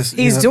is he just?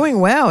 He's doing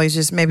well. He's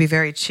just maybe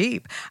very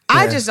cheap.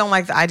 I just don't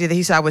like the idea that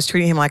he said I was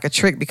treating him like a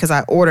trick because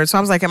I ordered. So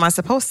I was like, am I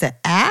supposed to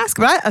ask?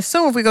 But I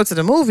assume if we go to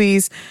the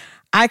movies,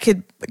 I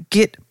could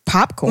get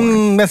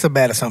popcorn. That's a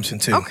bad assumption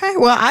too. Okay,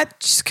 well, I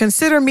just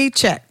consider me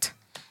checked.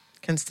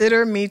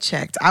 Consider me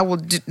checked. I will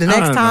do the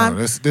next time.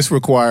 This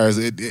requires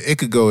it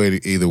could go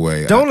either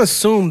way. Don't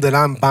assume that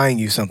I'm buying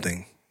you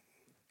something.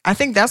 I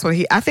think that's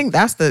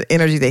the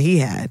energy that he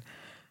had.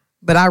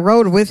 But I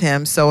rode with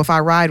him, so if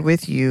I ride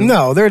with you...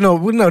 No.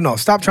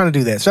 Stop trying to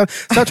do that. Stop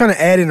trying to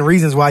add in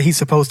reasons why he's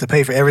supposed to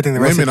pay for everything.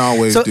 Women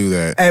always do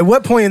that. At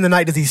what point in the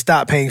night does he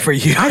stop paying for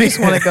you? I just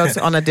want to go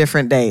on a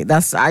different date.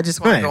 I just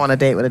want to go on a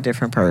date with a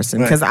different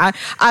person. Because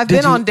I've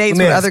been on dates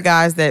with other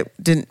guys that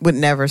would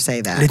never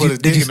say that. Put a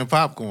dick in the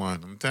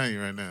popcorn. I'm telling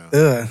you right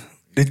now.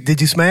 Did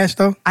you smash,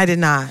 though? I did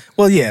not.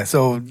 Well, yeah,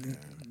 so...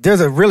 There's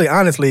a really,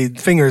 honestly,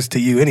 fingers to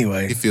you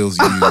anyway. He feels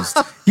used.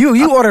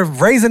 You ordered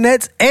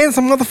Raisinets and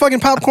some motherfucking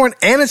popcorn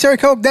and a cherry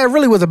Coke. That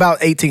really was about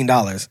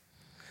 $18.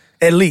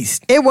 At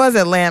least. It was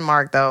at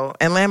Landmark, though.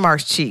 And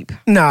Landmark's cheap.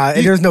 Nah,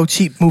 there's no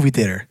cheap movie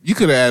theater. You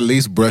could have at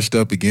least brushed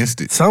up against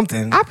it.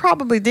 Something. I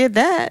probably did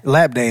that.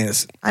 Lap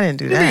dance. I didn't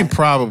do I mean, that.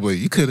 probably.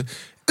 You could have.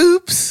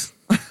 Oops.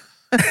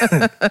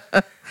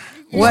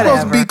 Whatever.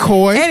 Supposed to be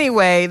coy.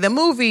 Anyway, the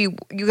movie,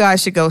 you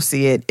guys should go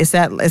see it. It's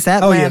at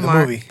Landmark. Oh, yeah, the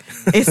movie.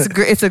 It's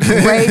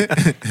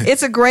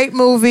a great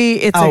movie.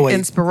 It's an wait.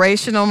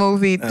 inspirational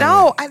movie.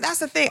 That's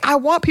the thing. I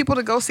want people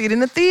to go see it in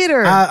the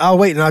theater. I'll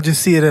wait and I'll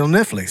just see it on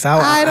Netflix.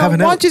 I don't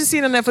want you to see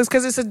it on Netflix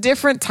because it's a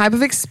different type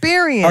of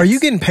experience. Are you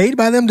getting paid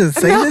by them to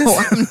say this? No,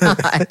 I'm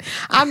not.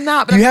 I'm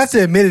not. But You have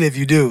to admit it if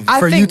you do.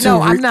 I'm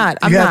not.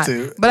 I'm not.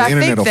 To. But The I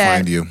internet think will that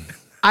find you.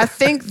 I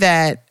think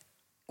that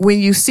when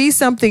you see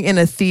something in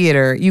a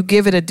theater, you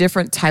give it a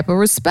different type of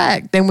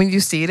respect than when you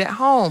see it at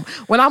home.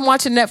 When I'm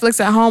watching Netflix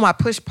at home, I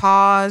push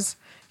pause.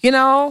 You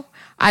know,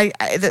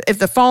 if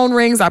the phone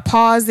rings, I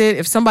pause it.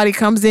 If somebody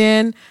comes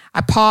in,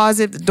 I pause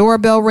it. The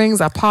doorbell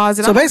rings, I pause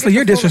it. So basically,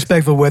 you're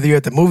disrespectful whether you're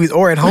at the movies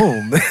or at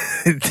home.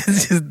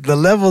 The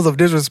levels of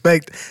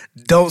disrespect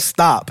don't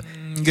stop.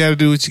 You got to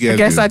do what you got to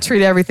do. I guess I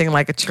treat everything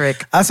like a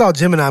trick. I saw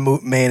Gemini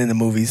Man in the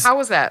movies. How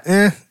was that?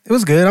 It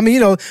was good. I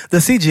mean, the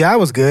CGI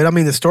was good. I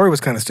mean, the story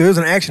was kind of stupid. It was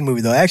an action movie,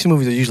 though. Action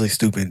movies are usually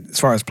stupid as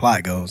far as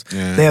plot goes.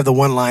 Yeah. They have the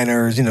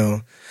one-liners,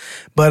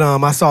 But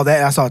I saw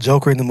that. I saw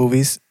Joker in the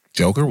movies.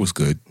 Joker was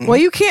good. Well,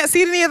 you can't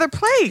see it any other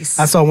place.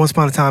 I saw Once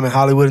Upon a Time in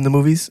Hollywood in the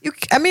movies.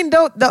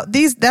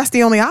 That's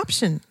the only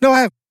option. No,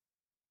 I have.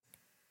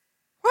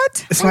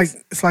 What?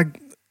 It's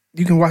like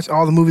you can watch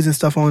all the movies and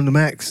stuff on the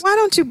Max. Why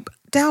don't you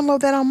download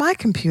that on my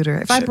computer?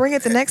 If I bring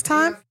it the next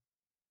time?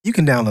 You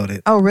can download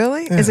it. Oh,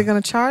 really? Yeah. Is it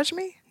going to charge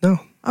me? No.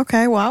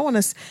 Okay, well, I want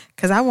to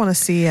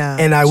see.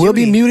 And I will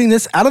be muting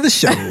this out of the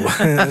show.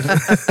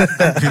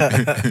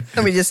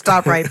 Let me just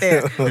stop right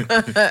there.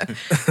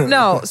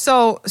 No,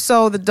 so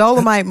the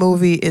Dolemite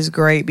movie is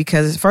great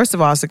because first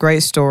of all, it's a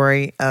great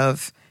story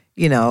of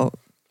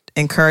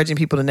encouraging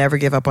people to never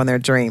give up on their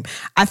dream.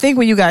 I think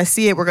when you guys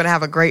see it, we're going to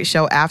have a great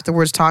show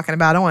afterwards talking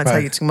about it. I don't want to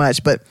tell you too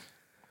much, but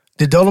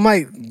did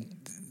Dolemite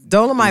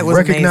was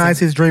recognize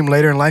amazing. his dream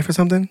later in life or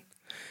something?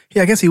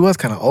 Yeah, I guess he was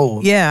kind of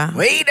old. Yeah,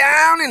 way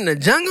down in the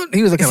jungle.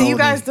 He was kind of old. See, you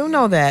guys do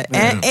know that,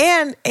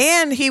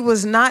 and he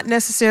was not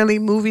necessarily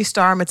movie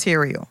star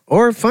material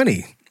or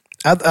funny.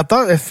 I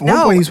thought at one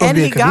point he was supposed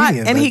to be a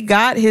comedian. He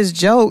got his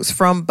jokes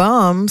from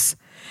bums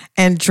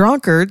and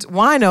drunkards,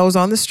 winos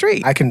on the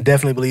street. I can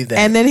definitely believe that.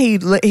 And then he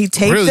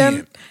taped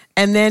them,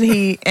 and then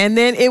he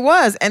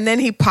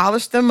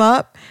polished them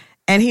up.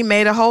 And he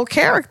made a whole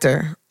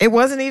character. It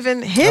wasn't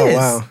even his. Oh,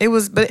 wow. It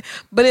was, but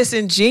it's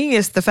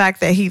ingenious the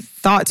fact that he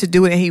thought to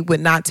do it and he would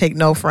not take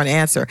no for an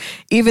answer,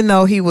 even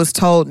though he was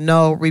told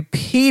no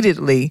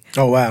repeatedly.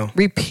 Oh wow!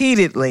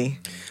 Repeatedly.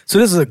 So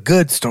this is a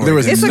good story. There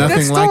was it's nothing a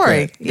good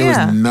story. like that. There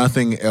was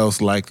nothing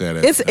else like that.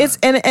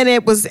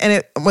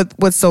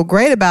 What's so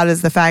great about it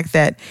is the fact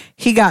that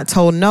he got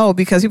told no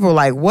because people were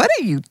like, "What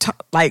are you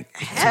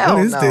hell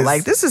what is no? This?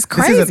 Like this is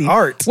crazy. This is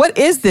art. What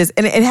is this?"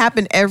 And it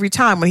happened every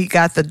time when he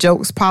got the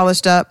jokes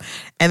polished up,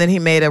 and then he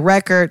made a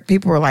record.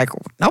 People were like,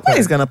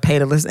 "Nobody's gonna pay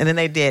to listen," and then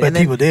they did. But and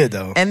then, people did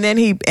though. And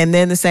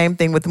then the same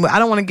thing with the movie. I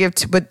don't want to give,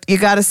 but you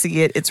got to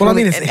see it. It's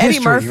really. It's and history,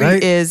 Eddie Murphy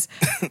right? is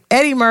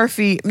Eddie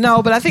Murphy.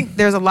 No, but I think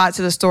there's a lot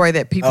to the story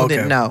that people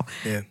didn't know.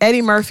 Yeah.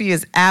 Eddie Murphy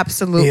is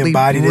absolutely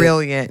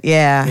brilliant.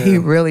 Yeah, he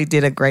really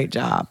did a great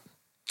job.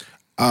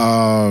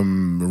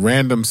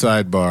 Random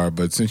sidebar,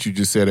 but since you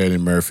just said Eddie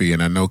Murphy,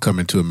 and I know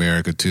Coming to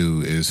America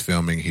 2 is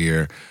filming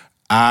here,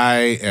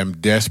 I am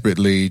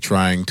desperately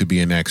trying to be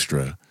an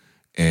extra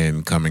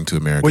in Coming to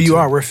America 2. Well, you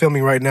are. We're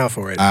filming right now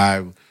for it.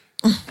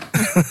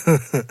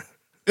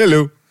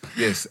 Hello.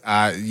 Yes,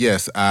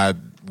 I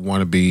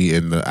want to be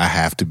in the. I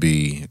have to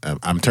be.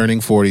 I'm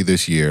turning 40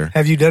 this year.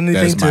 Have you done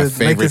anything That is my to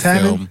favorite make this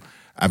happen? film.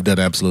 I've done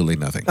absolutely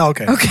nothing. Oh,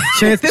 okay.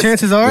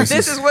 Chances are,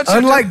 This is what you're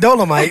unlike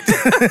Dolemite,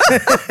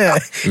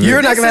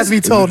 you're not going to have to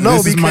be told no.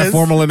 This is my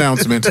formal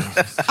announcement.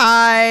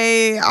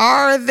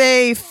 Are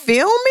they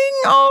filming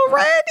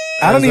already?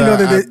 I don't even know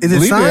that is it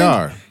believe signed. they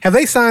are. Have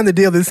they signed the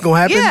deal that this is going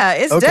to happen? Yeah,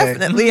 it's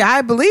definitely.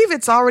 I believe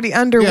it's already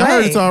underway. Yeah, I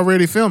heard it's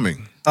already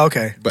filming.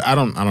 Okay, but I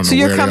don't know. So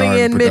you're where coming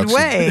they are in production.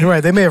 midway,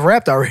 right? They may have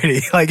wrapped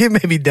already. Like it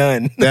may be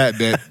done.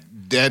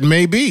 That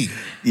may be.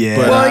 Yeah.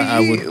 But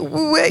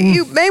well,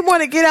 you may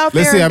want to get out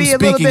there and be a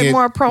little bit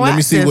more proactive. Let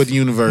me see what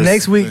universe.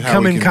 Next week,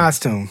 come in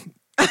costume.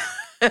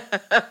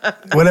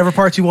 Whatever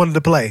part you wanted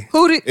to play.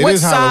 What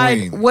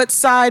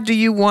side do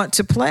you want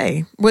to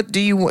play? What do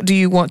you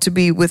want to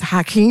be with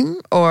Hakeem,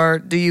 or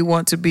do you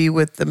want to be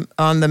with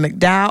on the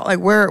McDowell? Like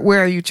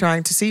where are you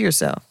trying to see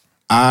yourself?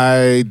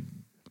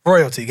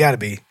 Royalty, gotta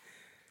be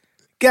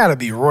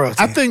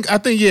royalty. I think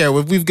yeah.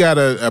 If we've got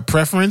a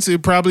preference,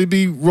 it'd probably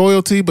be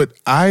royalty. But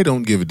I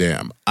don't give a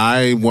damn.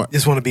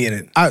 Just want to be in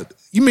it.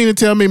 You mean to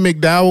tell me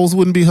McDowell's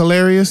wouldn't be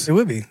hilarious? It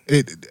would be.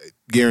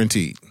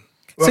 Guaranteed.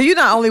 So you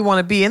not only want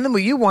to be in the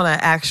movie, you want an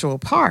actual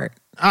part.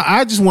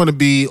 I just want to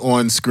be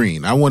on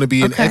screen. I want to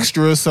be an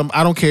extra.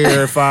 I don't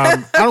care if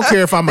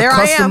I'm a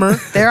customer.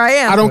 There I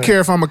am. I don't care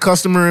if I'm a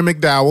customer in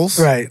McDowell's.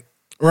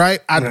 Right.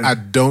 I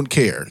don't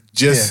care.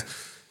 Just. Yeah.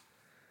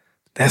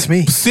 That's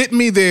me. Sit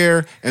me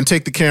there and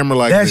take the camera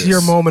like that's this.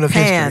 That's your moment of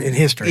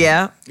history.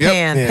 Yeah.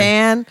 Yep.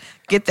 Pan.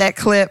 Get that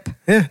clip.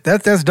 Yeah,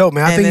 that's dope,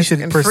 man. I think you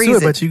should pursue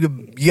it, but you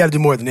got to do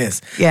more than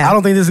this. Yeah. I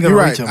don't think this is going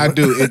to reach them. I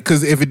do.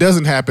 Because if it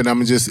doesn't happen, I'm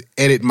going to just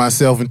edit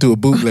myself into a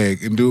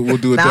bootleg and we'll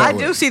do it that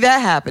way. I do see that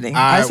happening.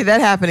 I see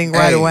that happening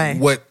right away.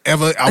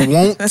 Whatever. I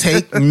won't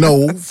take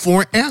no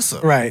for an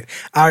answer. Right.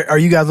 Are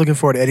you guys looking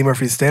forward to Eddie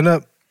Murphy's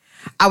stand-up?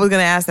 I was going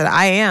to ask that.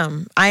 I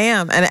am.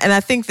 And I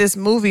think this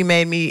movie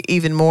made me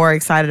even more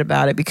excited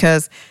about it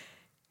because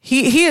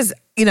he is,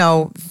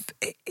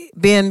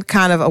 been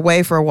kind of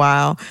away for a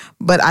while.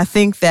 But I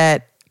think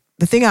that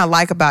the thing I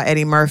like about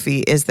Eddie Murphy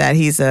is that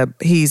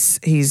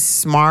he's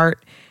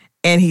smart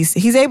and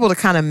he's able to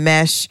kind of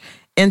mesh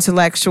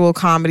intellectual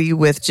comedy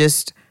with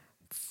just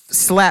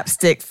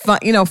slapstick fun,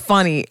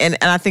 funny. And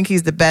I think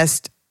he's the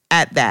best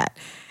at that.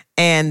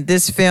 And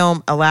this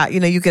film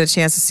you get a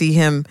chance to see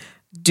him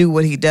do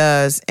what he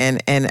does,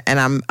 and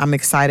I'm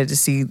excited to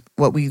see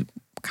what we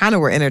kind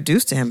of were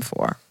introduced to him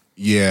for.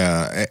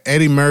 Yeah,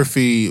 Eddie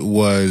Murphy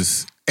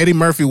was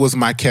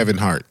my Kevin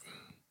Hart.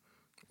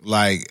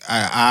 Like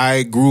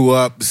I grew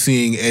up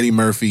seeing Eddie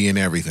Murphy in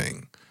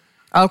everything.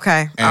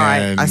 Okay, all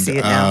right, I see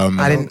it now.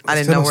 I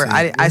didn't know where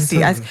I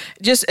see.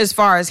 Just as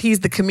far as he's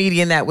the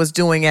comedian that was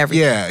doing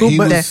everything. Yeah, he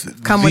was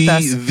with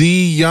us. The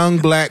young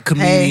black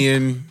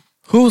comedian. Hey.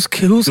 Who's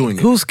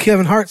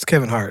Kevin Hart's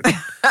Kevin Hart?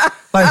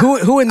 Like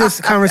who in this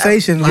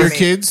conversation? Your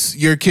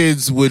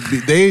kids would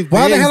be.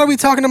 Why the hell are we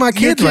talking to my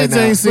kids right now?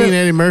 Your kids ain't seen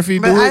Eddie Murphy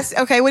do it.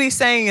 Okay, what he's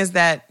saying is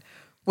that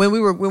when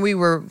we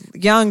were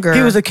younger,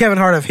 he was a Kevin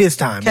Hart of his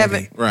time.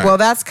 Right. Well,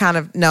 that's kind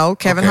of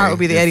Kevin Hart would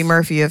be the Eddie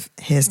Murphy of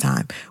his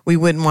time. We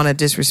wouldn't want to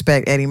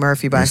disrespect Eddie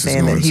Murphy by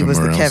saying that he was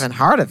the Kevin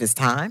Hart of his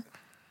time.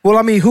 Well,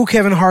 I mean, who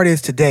Kevin Hart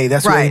is today?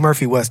 That's what Eddie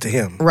Murphy was to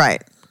him.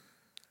 Right.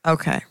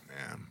 Okay.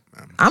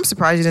 I'm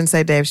surprised you didn't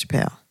say Dave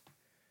Chappelle.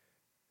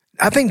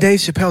 I think Dave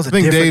Chappelle's a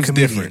different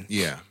comedian. Different,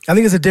 yeah. I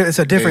think it's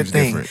a different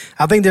thing. Different.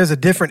 I think there's a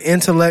different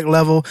intellect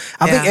level.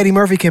 I think Eddie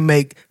Murphy can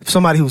make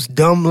somebody who's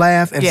dumb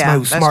laugh and somebody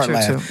who's smart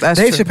laugh.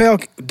 Dave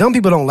Chappelle, dumb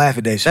people don't laugh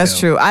at Dave Chappelle. That's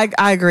true. I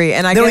agree.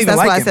 And I guess that's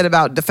what I said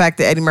about the fact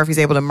that Eddie Murphy's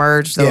able to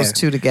merge those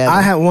two together.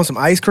 I want some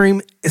ice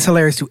cream. It's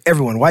hilarious to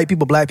everyone. White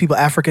people, black people,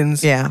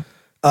 Africans. Yeah.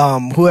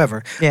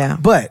 Whoever. Yeah.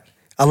 But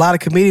a lot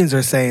of comedians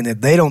are saying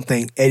that they don't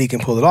think Eddie can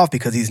pull it off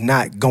because he's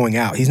not going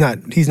out. He's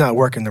not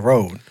working the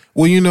road.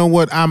 Well, you know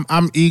what?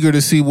 I'm eager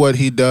to see what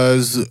he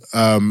does.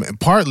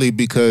 Partly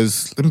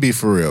because, let me be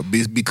for real,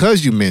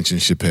 because you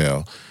mentioned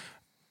Chappelle,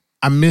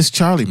 I miss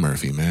Charlie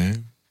Murphy,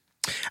 man.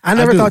 I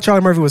never thought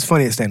Charlie Murphy was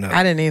funny at stand-up.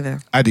 I didn't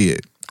either. I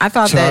did. I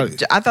thought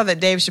that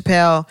Dave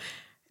Chappelle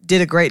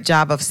did a great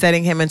job of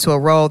setting him into a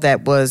role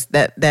that was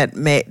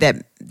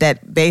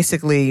that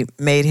basically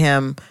made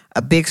him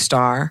a big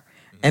star.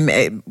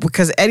 And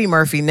because Eddie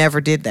Murphy never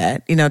did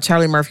that.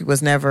 Charlie Murphy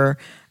was never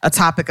a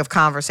topic of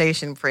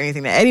conversation for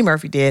anything that Eddie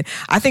Murphy did.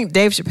 I think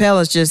Dave Chappelle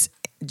is just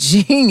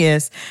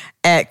genius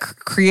at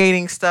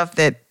creating stuff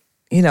that,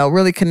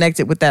 really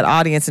connected with that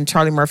audience, and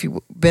Charlie Murphy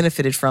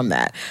benefited from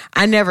that.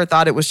 I never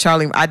thought it was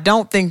Charlie. I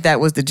don't think that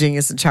was the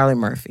genius of Charlie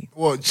Murphy.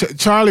 Well,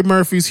 Charlie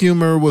Murphy's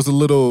humor was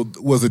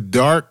a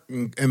dark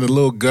and a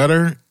little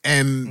gutter.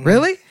 And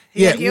really?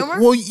 He had humor?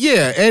 Well,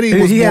 yeah. Eddie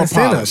was more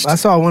polished. I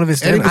saw one of his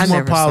stand-ups. Eddie was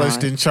more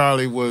polished, and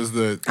Charlie was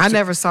I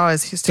never saw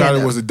his stand-up.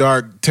 Charlie was a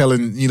dark,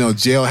 telling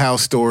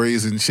jailhouse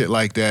stories and shit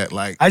like that.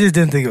 Like, I just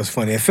didn't think it was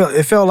funny. It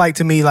felt like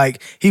to me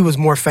like he was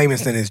more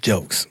famous than his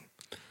jokes.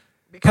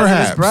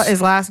 Because of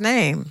his last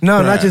name. No,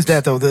 Perhaps. Not just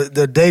that though.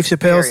 The Dave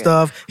Chappelle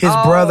stuff, his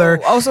brother.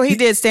 Oh, so he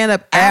did stand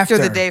up after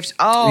the Dave.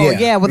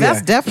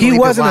 That's definitely. He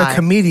wasn't a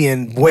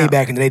comedian way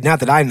back in the day,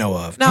 not that I know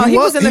of. No, he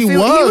was in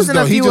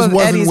a few of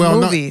Eddie's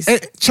movies.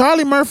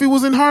 Charlie Murphy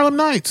was in Harlem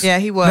Nights. Yeah,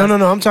 he was.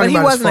 No. I'm talking about.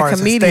 He wasn't a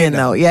comedian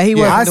though. Yeah, he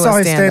was. I saw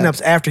his stand-ups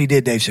after he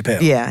did Dave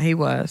Chappelle. Yeah, he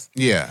was.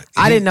 Yeah,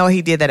 I didn't know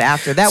he did that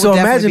after. That so would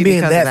imagine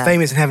being that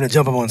famous and having to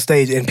jump up on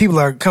stage, and people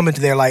are coming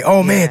to there like,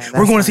 oh man,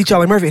 we're going to see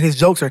Charlie Murphy, and his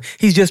jokes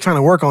he's just trying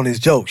to work on his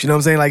jokes. You know what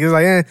I'm saying? Like, it's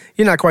like,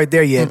 you're not quite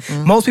there yet.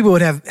 Mm-mm. Most people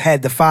would have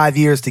had the 5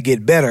 years to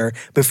get better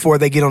before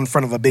they get on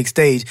front of a big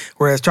stage,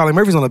 whereas Charlie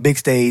Murphy's on a big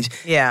stage,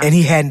 and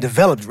he hadn't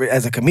developed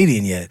as a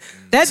comedian yet.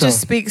 That just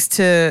speaks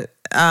to,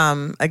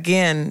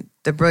 again,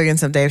 the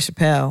brilliance of Dave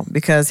Chappelle,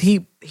 because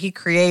he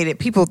created,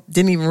 people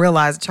didn't even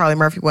realize that Charlie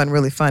Murphy wasn't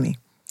really funny.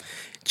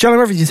 Charlie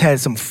Murphy just had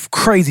some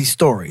crazy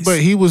stories. But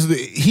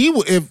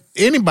if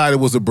anybody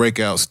was a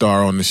breakout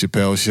star on the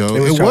Chappelle show,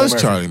 it was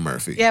Charlie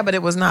Murphy. Yeah, but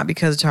it was not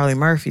because of Charlie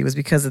Murphy. It was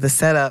because of the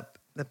setup,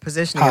 the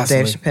positioning of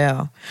Dave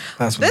Chappelle.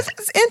 Possibly. This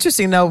is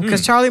interesting though,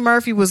 because Charlie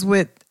Murphy was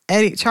with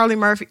Eddie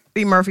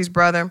Murphy's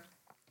brother.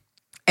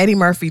 Eddie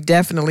Murphy,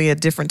 definitely a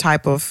different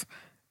type of,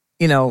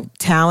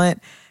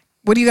 talent.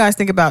 What do you guys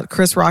think about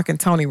Chris Rock and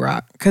Tony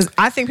Rock? Because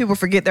I think people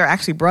forget they're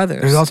actually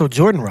brothers. There's also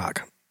Jordan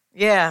Rock.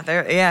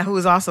 Yeah, who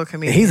is also a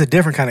comedian. He's a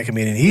different kind of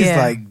comedian. He's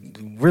like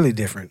really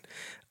different.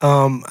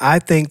 I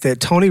think that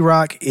Tony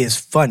Rock is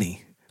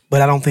funny,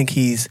 but I don't think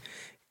he's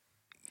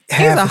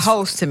a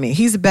host to me.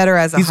 He's better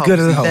as a host. He's good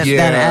as a host.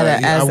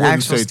 I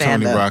wouldn't say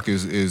Tony Rock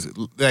is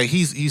like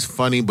he's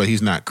funny, but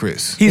he's not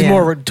Chris.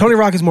 Tony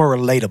Rock is more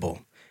relatable.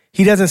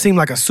 He doesn't seem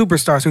like a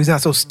superstar, so he's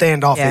not so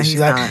standoffish.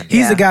 Yeah,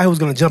 he's the guy who's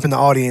going to jump in the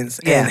audience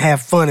and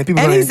have fun, and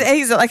people. And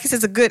he's like he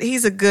says,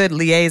 he's a good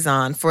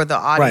liaison for the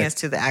audience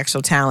to the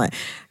actual talent.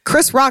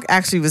 Chris Rock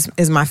actually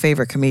is my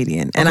favorite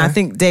comedian, and I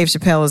think Dave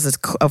Chappelle is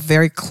a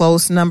very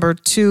close number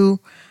 2.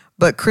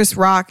 But Chris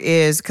Rock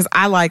is, because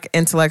I like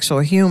intellectual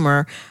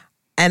humor,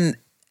 and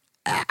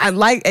I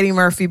like Eddie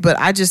Murphy, but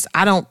I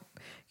don't,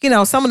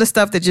 some of the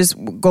stuff that just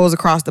goes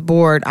across the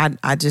board,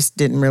 I just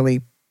didn't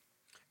really.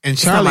 And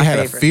Charlie had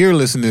a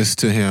fearlessness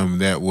to him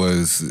that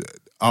was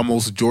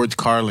almost George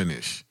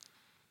Carlin-ish.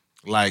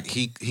 Like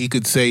he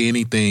could say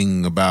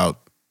anything about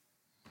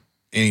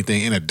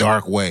anything in a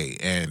dark way,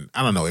 and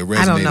I don't know. It resonated with me.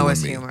 I don't know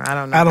his humor. I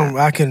don't know.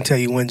 I couldn't tell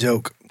you one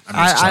joke.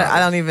 I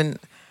don't even.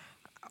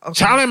 Okay.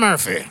 Charlie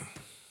Murphy.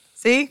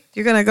 See,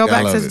 you're gonna go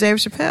back to Dave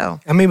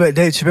Chappelle. I mean, but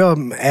Dave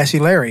Chappelle, Ashley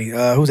Larry,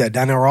 who's that?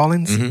 Donnell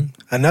Rawlins,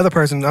 another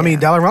person. I mean,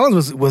 Donnell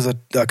Rawlins was a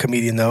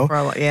comedian though.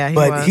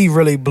 He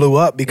really blew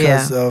up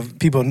because of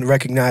people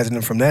recognizing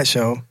him from that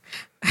show.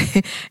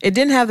 It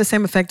didn't have the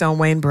same effect on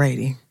Wayne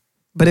Brady,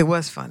 but it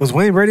was fun. Was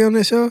Wayne Brady on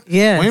that show?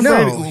 Yeah,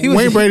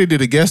 Wayne Brady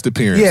did a guest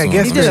appearance. Yeah,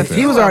 guest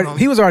appearance.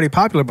 He was already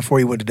popular before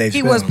he went to Dave Chappelle.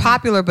 He was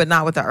popular, but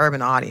not with the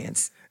urban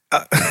audience.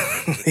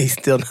 He's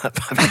still not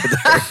popular.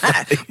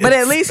 But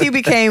at least he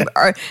became.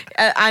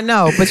 I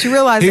know, but you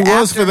realize he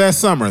was for that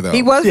summer though.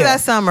 He was for that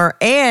summer,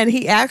 and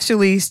he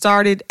actually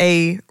started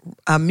a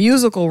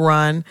musical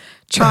run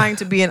trying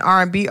to be an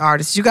R&B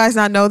artist. Did you guys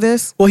not know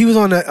this? Well, he was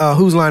on the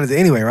Whose Line Is It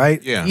Anyway,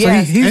 right? Yeah. So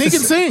and he can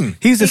sing.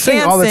 He used to sing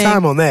all the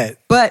time on that.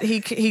 But he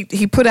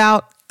put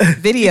out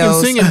videos he can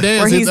sing and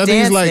dance. where he's I think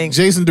dancing. he's like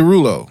Jason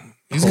Derulo.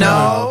 He's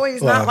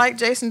not like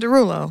Jason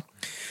Derulo.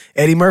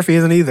 Eddie Murphy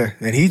isn't either,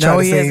 and he tried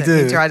to sing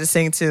too. He tried to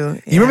sing too.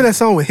 Yeah. You remember that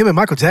song with him and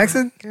Michael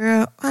Jackson?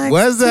 Girl,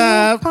 what's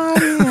up?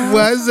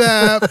 What's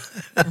up?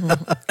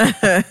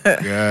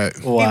 God.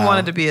 Wow. He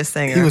wanted to be a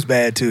singer. He was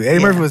bad too.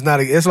 Eddie Murphy was not.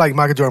 It's like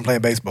Michael Jordan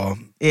playing baseball.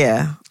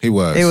 Yeah, he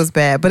was. It was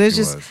bad, but it's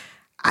just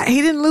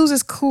he didn't lose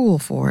his cool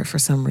for it for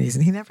some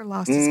reason. He never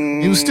lost his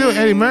cool. He was still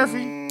Eddie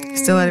Murphy.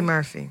 Still Eddie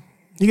Murphy.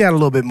 You got a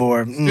little bit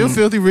more. Still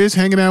filthy rich,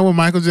 hanging out with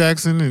Michael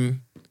Jackson, and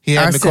he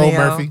had Nicole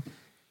Murphy.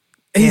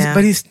 He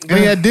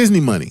had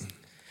Disney money.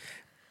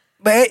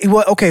 But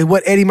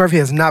what Eddie Murphy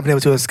has not been able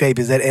to escape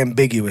is that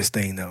ambiguous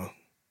thing, though.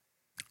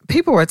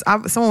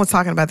 Someone was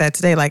talking about that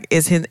today. Like,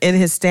 in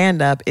his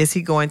stand up, is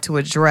he going to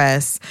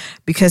address,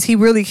 because he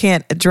really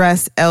can't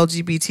address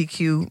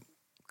LGBTQ,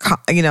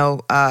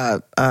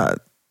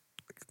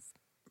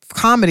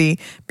 comedy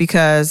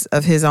because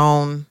of his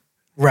own.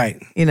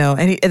 Right.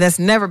 And that's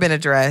never been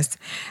addressed.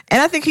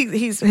 And I think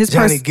his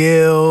Johnny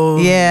Gill.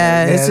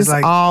 Yeah, it's just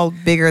like, all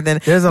bigger than.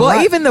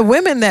 Even the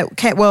women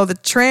the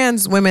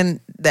trans women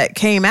that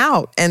came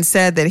out and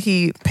said that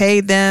he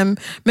paid them.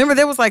 Remember,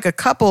 there was like a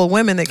couple of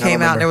women that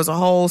came out. And there was a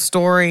whole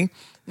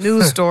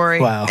news story.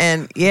 Wow.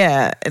 And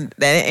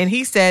and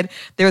he said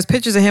there was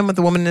pictures of him with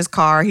the woman in his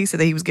car. He said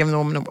that he was giving the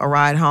woman a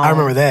ride home. I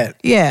remember that.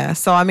 Yeah.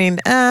 So I mean,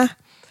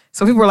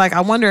 so people were like,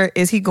 I wonder,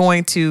 is he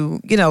going to,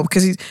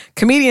 because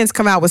comedians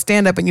come out with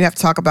stand-up and you have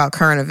to talk about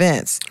current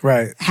events.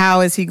 Right.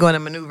 How is he going to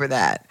maneuver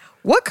that?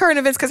 What current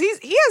events? Because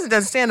he hasn't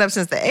done stand-up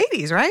since the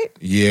 80s, right?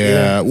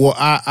 Yeah. Well,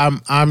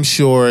 I'm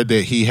sure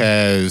that he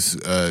has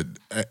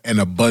an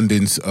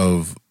abundance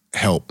of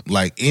help.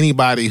 Like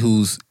anybody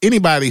who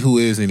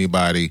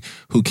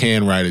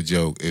can write a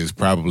joke is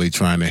probably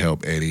trying to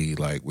help Eddie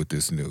like with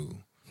this new.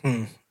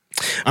 I'm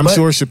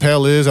sure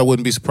Chappelle is. I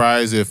wouldn't be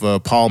surprised if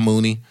Paul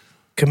Mooney.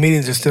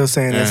 Comedians are still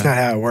saying that's not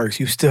how it works.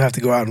 You still have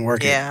to go out and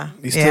work it.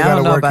 You still I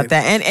don't know about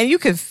that. And you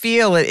can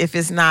feel it if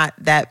it's not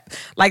that.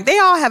 Like, they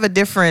all have a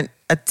different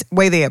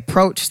way they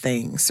approach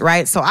things,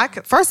 right? So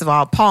first of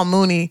all, Paul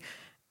Mooney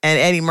and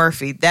Eddie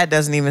Murphy, that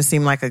doesn't even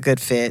seem like a good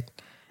fit.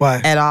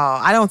 Why? At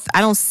all. I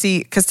don't see,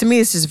 because to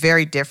me it's just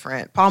very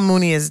different. Paul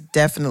Mooney is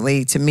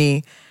definitely, to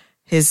me,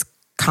 his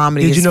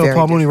comedy is very different. Did you know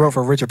Paul Mooney wrote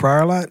for Richard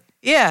Pryor a lot?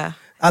 Yeah.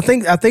 I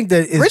think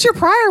that Richard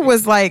Pryor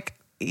was like.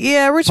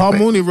 Yeah, Paul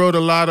Mooney wrote a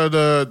lot of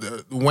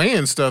the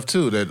Wayans stuff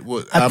too.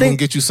 I'm gonna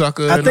get you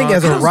sucker. I think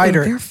as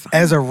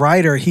a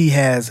writer, he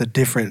has a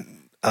different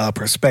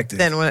perspective.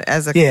 Then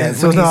as a so when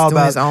it's not he's all doing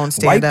about his own white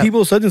stand-up.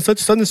 people, such and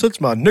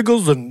such, my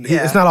niggas, and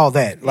it's not all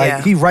that.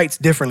 Like he writes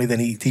differently than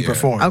he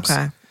performs.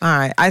 Okay, all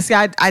right. I see.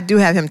 I do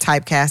have him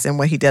typecast in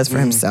what he does for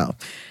himself.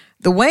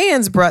 The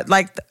Wayans,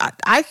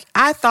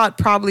 I thought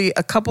probably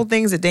a couple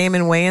things that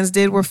Damon Wayans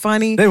did were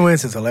funny. Damon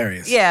Wayans is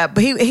hilarious. Yeah,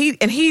 but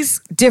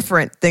he's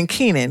different than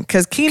Keenan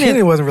because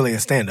Keenan wasn't really a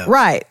stand-up,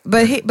 right?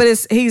 But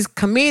he's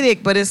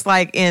comedic, but it's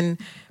like in.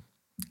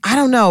 I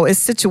don't know.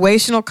 It's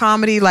situational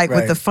comedy, like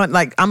with the fun.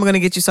 Like I'm gonna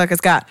get you sucker.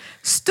 It's got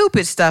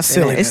stupid stuff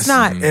Silliness. in it. It's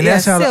not. And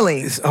that's how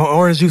silly. It's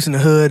Orange Juice in the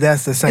Hood.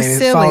 That's the same. It's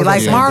silly.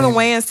 Like Marlon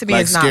Wayans to me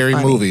like is not Scary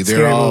funny. Movie. They're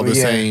Scary all movie,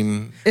 the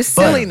same. It's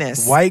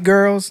silliness. White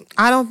Girls.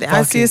 I don't.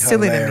 I see it's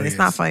silly to me. hilarious. It's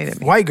not funny to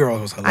me. White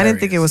Girls was hilarious. I didn't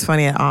think it was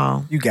funny at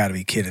all. You got to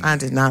be kidding me. I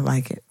did not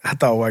like it. I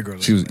thought White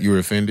Girls. You were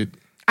offended?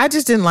 I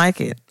just didn't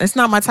like it. It's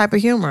not my type of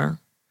humor.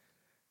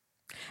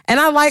 And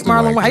I like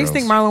Marlon Wayans. I used to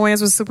think Marlon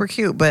Wayans was super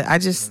cute, but I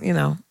just,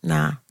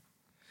 nah.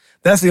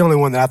 That's the only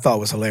one that I thought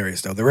was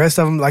hilarious, though. The rest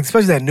of them, like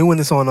especially that new one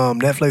that's on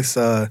Netflix,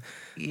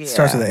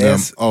 starts with an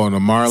S. Oh, and the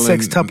Marlon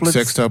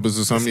Sextuplets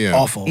or something. Yeah,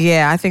 awful.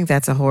 Yeah, I think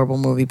that's a horrible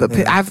movie. But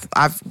I've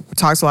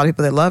talked to a lot of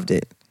people that loved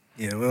it.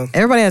 Yeah, well,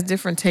 everybody has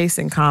different tastes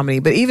in comedy,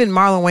 but even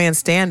Marlon Wayans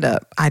stand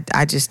up,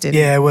 I just didn't.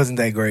 Yeah, it wasn't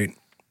that great.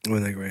 It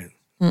wasn't that great.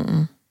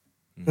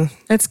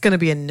 It's gonna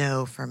be a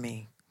no for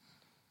me.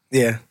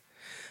 Yeah.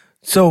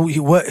 So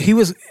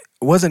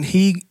wasn't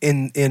he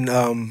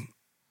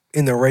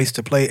in the race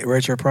to play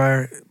Richard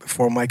Pryor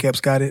before Mike Epps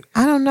got it?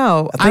 I don't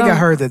know. I think I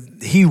heard that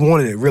he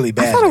wanted it really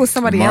bad. I thought it was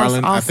somebody else.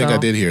 Also. I think I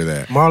did hear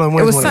that. Marlon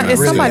Wayans.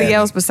 It's somebody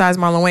else besides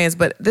Marlon Wayans.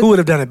 But who would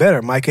have done it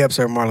better, Mike Epps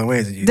or Marlon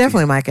Wayans?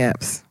 Definitely Mike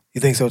Epps. You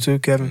think so too,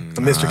 Kevin?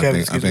 Mr.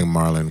 Kevin? I think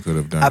Marlon could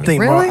have done it. I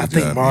think Really?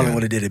 Marlon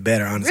would have did it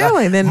better, honestly.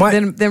 Really?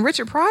 Then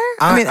Richard Pryor?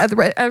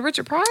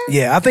 Richard Pryor?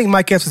 Yeah, I think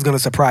Mike Epps is going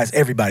to surprise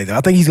everybody, though.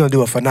 I think he's going to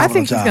do a phenomenal job. I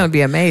think he's going to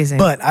be amazing.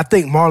 But I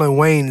think Marlon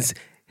Wayans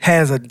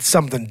has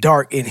something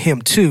dark in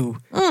him too.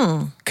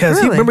 Because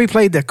really? remember he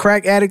played the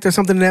crack addict or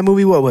something in that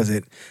movie? What was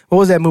it? What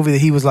was that movie that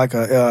he was like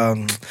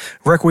a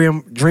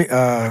Requiem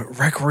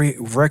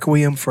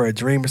for a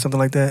Dream or something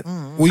like that?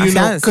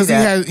 Well, because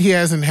he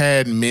hasn't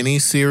had many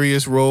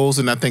serious roles,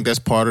 and I think that's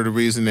part of the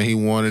reason that he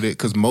wanted it.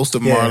 Because most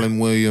of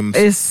Marlon Williams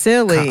is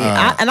silly,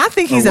 and I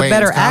think he's a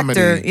better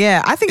actor.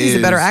 Yeah, I think he's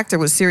a better actor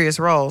with serious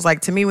roles.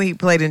 Like to me, when he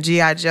played in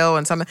G.I. Joe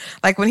and something,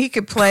 like when he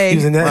could play. He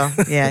was in that?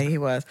 Well, yeah, he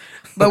was.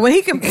 But when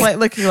he can play,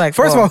 looking like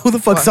first of all, who the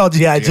fuck saw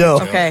G.I. Joe?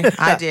 Okay,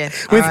 I did.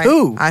 With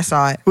who? I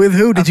saw it. With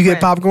who? Did you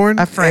get popcorn?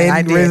 A friend.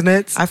 I did.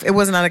 Raisinettes? It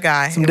was not a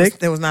guy. Some dick?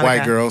 It was not White a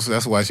guy. Girls.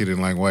 That's why she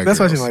didn't like White That's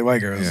Girls. why she didn't like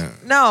White Girls. Yeah.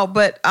 No,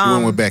 but The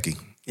one with Becky.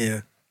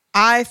 Yeah.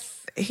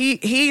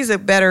 He's a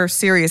better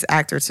serious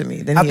actor to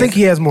me than I think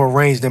he has more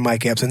range than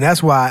Mike Epps, and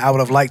that's why I would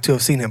have liked to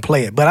have seen him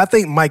play it. But I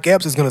think Mike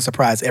Epps is going to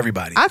surprise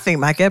everybody. I think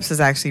Mike Epps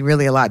is actually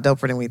really a lot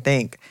doper than we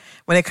think.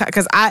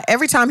 Because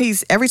every time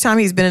he's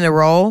been in a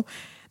role.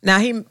 Now,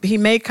 he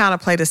may kind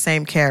of play the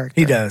same character.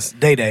 He does.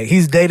 Day-Day.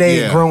 He's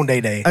Day-Day and Grown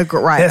Day-Day.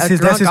 Right. That's his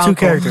two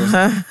characters.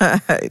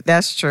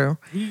 That's true.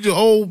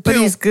 Old but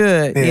he's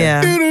good. Yeah.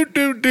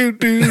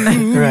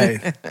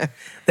 Right.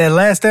 That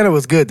last stand-up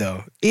was good,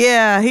 though.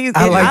 Yeah.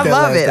 I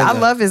love it. I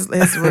love his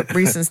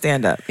recent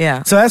stand-up.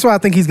 Yeah. So that's why I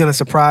think he's going to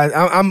surprise.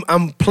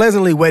 I'm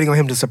pleasantly waiting on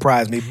him to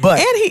surprise me. But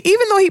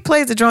even though he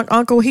plays the drunk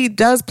uncle, he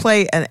does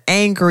play an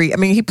angry. I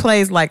mean, he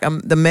plays like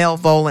the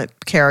malevolent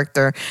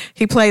character.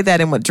 He played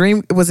that in what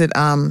Dream was it?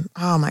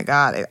 Oh my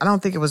God, I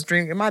don't think it was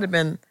Dream. It might have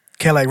been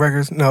Cadillac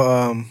Records.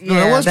 No, no,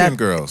 it was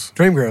Dreamgirls.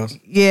 Dreamgirls.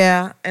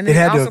 Yeah, and then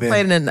he also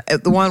played in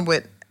the one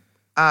with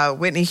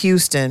Whitney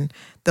Houston,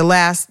 the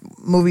last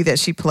movie that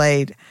she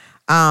played.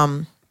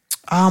 Oh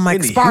my,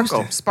 Sparkle.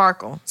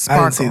 I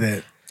didn't see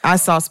that. I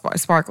saw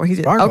Sparkle. He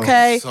did. Sparkle.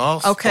 Okay.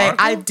 Sparkle?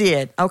 I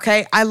did.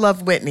 Okay. I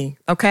love Whitney.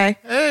 Okay.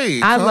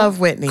 Hey, I love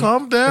Whitney.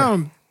 Calm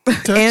down.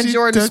 And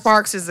Jordan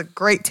Sparks is a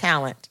great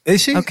talent.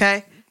 Is she?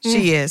 Okay.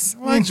 She is.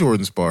 I like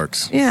Jordan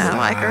Sparks. Yeah, I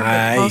like her.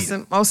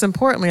 But most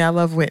importantly, I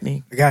love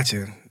Whitney. I got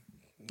you.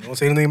 Don't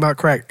say anything about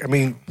crack. I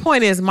mean,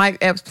 point is, Mike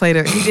Epps played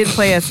a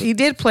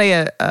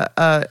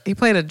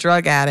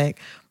drug addict,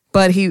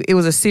 but it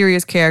was a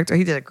serious character.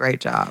 He did a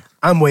great job.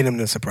 I'm waiting him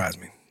to surprise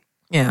me.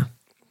 Yeah,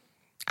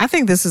 I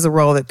think this is a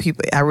role that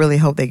I really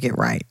hope they get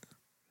right.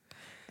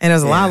 And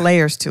there's a lot of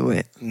layers to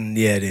it.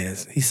 Yeah, it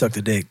is. He sucked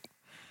a dick.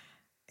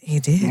 He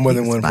did. More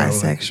than one.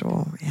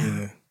 Bisexual.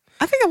 Yeah.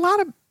 I think a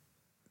lot of.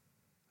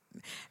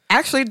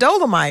 Actually,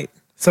 Dolemite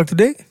sucked a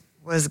dick.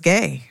 Was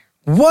gay.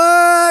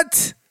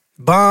 What?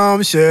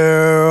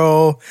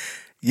 Bombshell.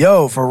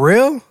 Yo, for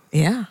real?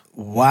 Yeah.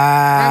 Wow.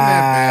 Run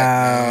that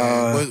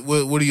back,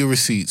 man. What are your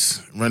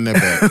receipts? Run that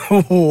back.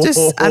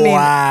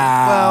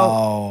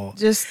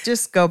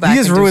 Just go back.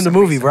 You just ruined the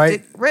movie,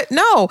 right?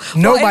 No.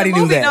 Nobody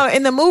knew that. No,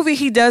 in the movie,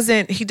 he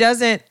doesn't,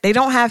 they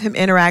don't have him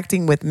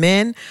interacting with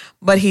men,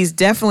 but he's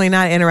definitely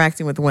not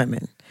interacting with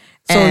women.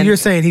 So you're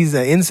saying he's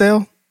an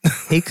incel?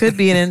 He could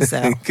be an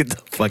incel. Get the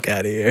fuck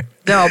out of here.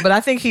 No, but I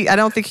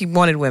don't think he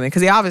wanted women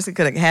because he obviously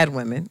could have had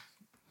women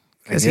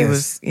because he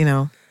was,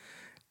 There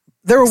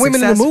were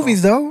women in the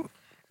movies, though.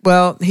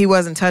 Well, he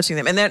wasn't touching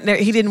them. And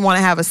he didn't want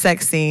to have a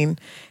sex scene.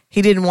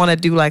 He didn't want to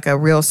do like a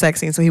real sex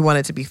scene, so he wanted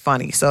it to be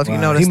funny. So if you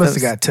notice, he must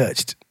have got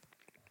touched.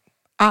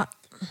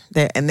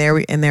 There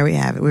we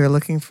have it. We were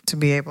looking to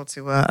be able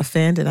to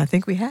offend, and I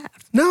think we have.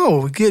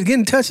 No,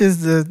 getting touched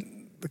is the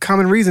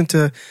common reason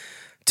to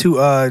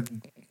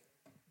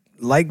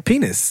like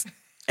penis.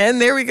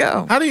 And there we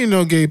go. How do you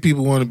know gay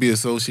people want to be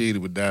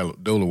associated with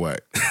Dolemite?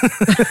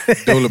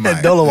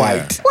 Dolemite.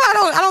 Dolemite.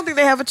 Well, I don't think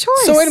they have a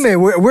choice. So wait a minute,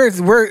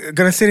 we're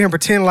gonna sit here and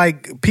pretend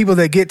like people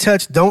that get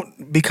touched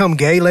don't become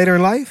gay later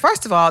in life?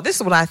 First of all, this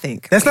is what I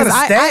think. That's not a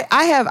stat.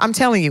 I'm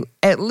telling you,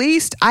 at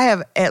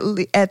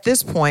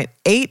this point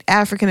 8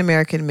 African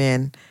American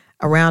men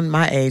around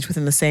my age,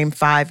 within the same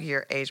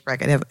 5-year age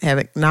bracket, have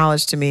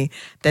acknowledged to me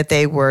that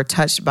they were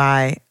touched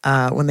by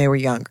when they were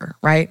younger.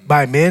 Right?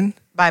 By men?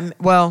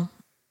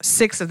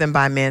 6 of them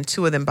by men,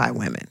 2 of them by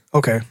women.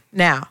 Okay.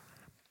 Now,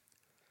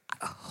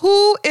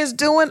 who is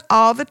doing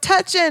all the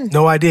touching?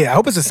 No idea. I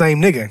hope it's the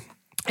same nigga.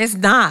 It's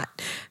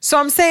not. So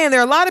I'm saying there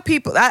are a lot of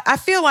people. I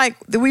feel like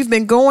that we've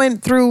been going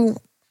through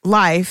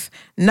life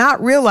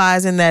not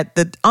realizing that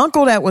the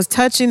uncle that was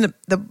touching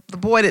the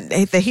boy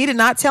that he did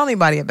not tell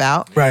anybody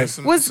about, right,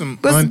 was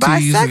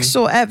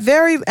bisexual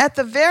at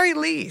the very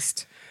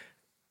least.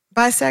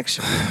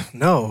 Bisexual.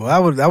 No, I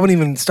wouldn't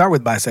even start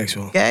with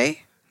bisexual.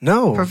 Gay?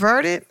 No.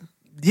 Perverted?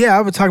 Yeah,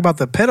 I would talk about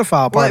the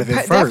pedophile part of it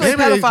first.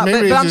 Definitely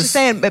pedophile, but I'm just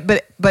saying,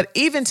 but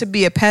even to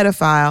be a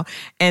pedophile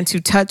and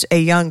to touch a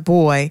young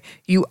boy,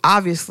 you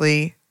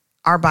obviously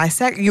are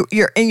bisexual.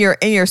 You're in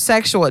your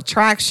sexual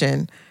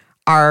attraction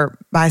are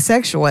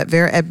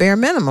bisexual at bare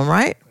minimum,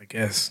 right? I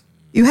guess.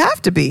 You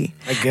have to be.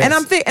 I guess.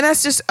 And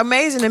that's just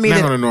amazing to me. I'm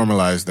not going to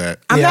normalize that.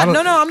 I'm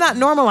not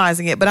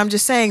normalizing it, but I'm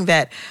just saying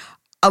that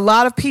a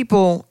lot of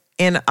people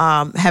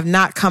have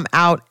not come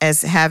out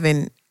as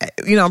having,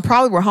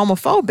 probably we're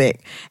homophobic,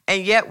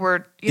 and yet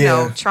we're,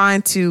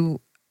 trying to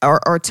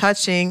or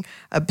touching,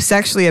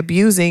 sexually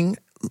abusing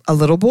a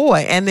little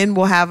boy, and then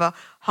we'll have a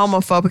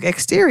homophobic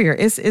exterior.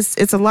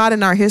 It's a lot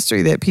in our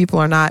history that people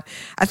are not.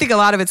 I think a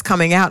lot of it's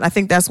coming out. I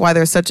think that's why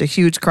there's such a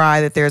huge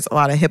cry that there's a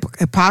lot of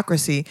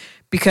hypocrisy,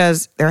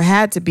 because there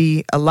had to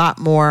be a lot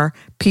more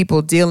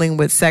people dealing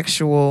with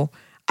sexual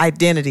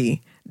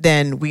identity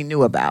than we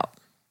knew about.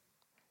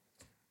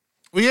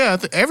 Well, yeah,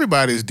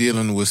 everybody's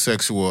dealing with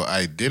sexual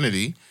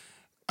identity.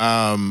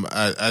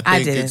 I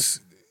think it's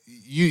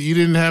you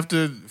didn't have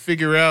to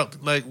figure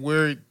out like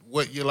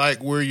what you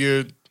like, where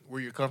you're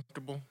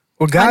comfortable.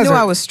 Well, guys,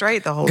 I was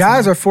straight the whole time.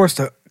 Guys are forced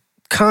to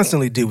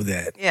constantly do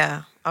that.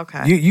 Yeah.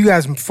 Okay. You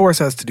guys force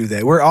us to do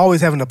that. We're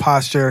always having a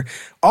posture.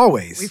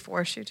 Always. We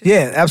force you to.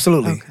 Yeah,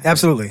 absolutely, okay.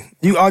 Absolutely.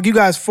 You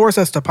guys force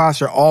us to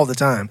posture all the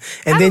time,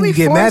 and then you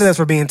get mad at us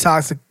for being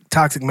toxic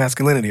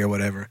masculinity or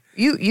whatever.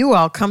 You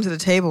all come to the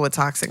table with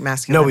toxic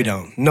masculinity.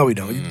 No, we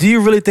don't. Do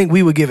you really think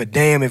we would give a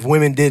damn if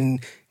women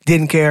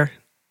didn't care?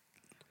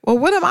 Well,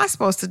 what am I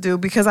supposed to do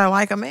because I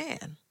like a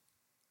man?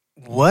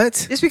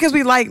 What? Just because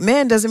we like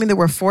men doesn't mean that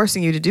we're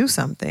forcing you to do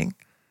something.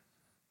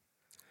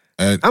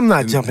 I'm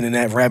not jumping in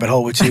that rabbit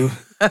hole with you.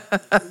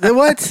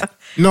 What?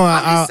 No,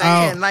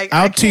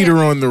 I'll teeter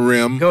on the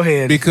rim. Go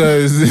ahead,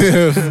 because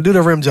do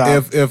the rim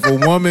job. If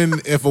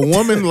a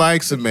woman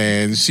likes a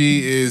man,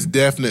 she is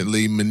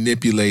definitely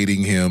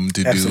manipulating him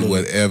to do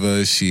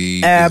whatever she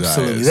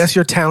desires. That's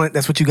your talent.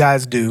 That's what you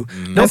guys do.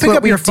 Mm-hmm. Don't pick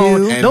up your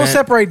phone. Don't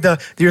separate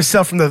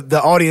yourself from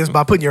the audience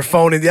by putting your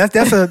phone in.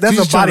 That's a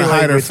body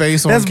language. Her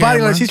face on that's camera.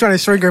 body language. She's trying to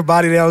shrink her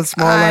body down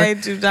smaller. I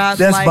do not.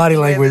 That's like body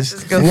language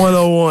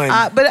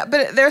 101.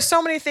 But there's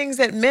so many things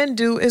that men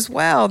do as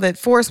well that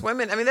force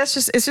women. I mean, let's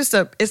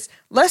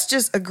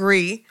just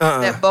agree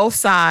that both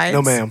sides.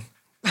 No, ma'am.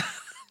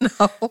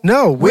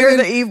 No. We are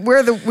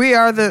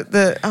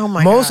the oh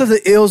my God. Most of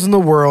the ills in the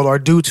world are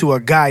due to a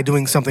guy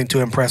doing something to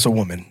impress a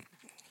woman.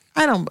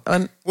 I don't.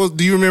 Well,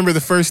 do you remember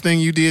the first thing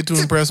you did to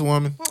impress a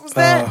woman? What was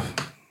that?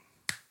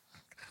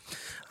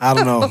 I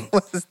don't know.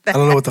 I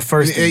don't know what the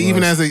first thing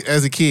even was.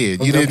 as a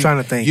kid, I'm trying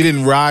to think. You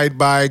didn't ride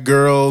by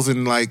girls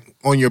and like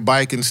on your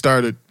bike and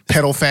started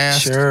pedal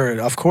fast. Sure,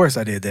 of course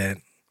I did that.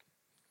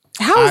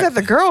 How is that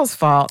the girl's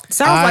fault?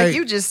 Sounds like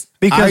you just...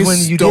 Because when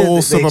you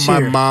stole some of my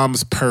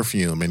mom's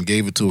perfume and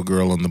gave it to a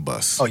girl on the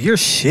bus. Oh, you're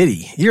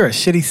shitty. You're a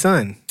shitty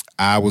son.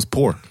 I was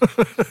poor.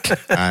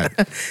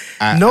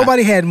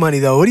 Nobody had money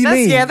though. What do you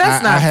mean? Yeah,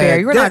 that's not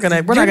fair. We're not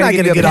gonna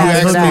give you a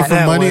pass for that. You asked me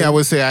for money, way. I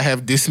would say I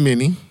have this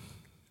many.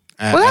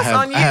 Well, that's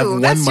on you.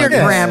 That's your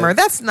grammar.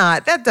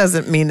 That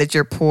doesn't mean that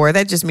you're poor.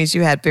 That just means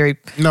you had your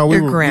grammar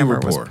we were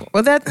poor. was poor.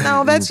 Well,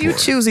 that's you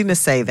choosing to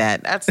say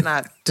that. That's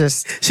not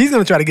just. She's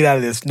gonna try to get out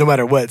of this no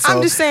matter what. So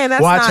I'm just saying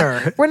that's watch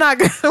not. her. We're not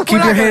gonna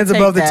keep your hands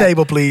above the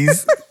table,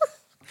 please.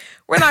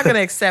 We're not gonna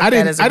accept that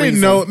as a reason. I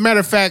didn't know. Matter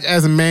of fact,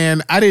 as a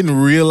man, I didn't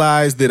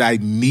realize that I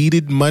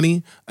needed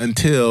money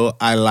until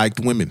I liked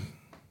women.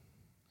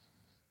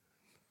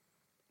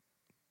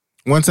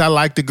 Once I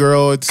liked a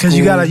girl at school, because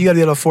you gotta be able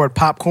to afford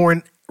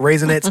popcorn,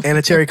 Raisinets, and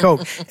a cherry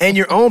Coke, and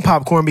your own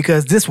popcorn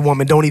because this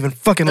woman don't even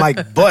fucking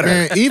like butter.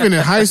 Man, even in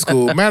high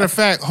school. Matter of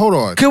fact, hold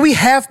on. Could we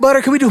have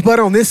butter? Could we do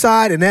butter on this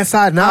side and that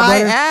side not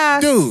butter?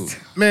 Asked. Dude,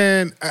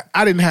 Man,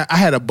 I didn't have. I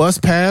had a bus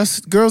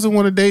pass. Girls that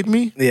want to date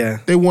me. Yeah.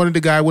 They wanted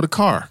the guy with a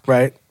car.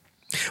 Right.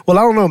 Well,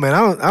 I don't know, man.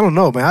 I don't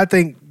know, man. I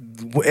think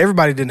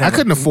everybody didn't have. I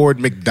couldn't afford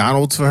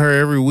McDonald's for her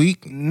every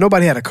week.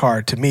 Nobody had a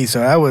car to me,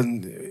 so I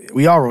wasn't.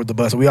 We all rode the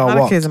bus. We all walked. A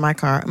lot of kids in my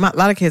car. A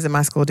lot of kids in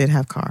my school did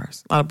have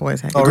cars. A lot of boys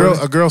had cars.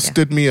 A girl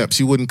stood me up.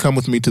 She wouldn't come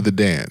with me to the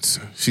dance.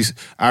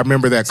 I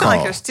remember that call.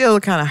 Like you're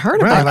still kind of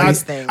hurt about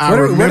these things. I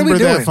remember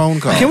that phone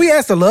call. Can we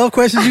ask the love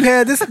questions you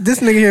had? This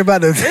nigga here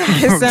about to.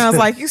 It sounds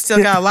like you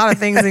still got a lot of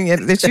things in you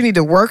that you need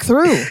to work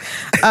through.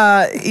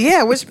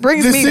 Which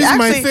brings me. This is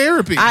my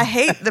therapy. I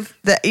hate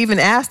the even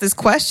ask this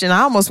question.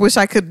 I almost wish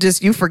I could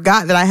you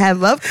forgot that I had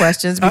love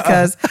questions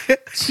because,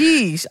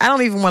 geez, I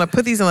don't even want to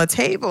put these on the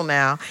table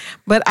now.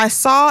 But I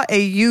saw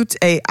a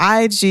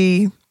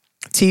IG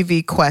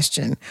TV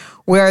question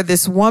where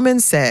this woman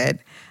said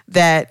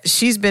that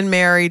she's been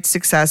married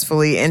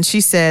successfully, and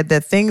she said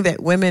the thing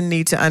that women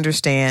need to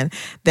understand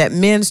that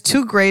men's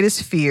two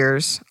greatest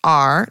fears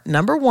are,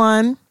 number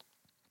one,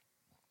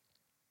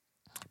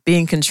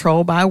 being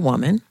controlled by a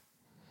woman.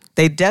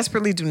 They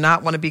desperately do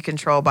not want to be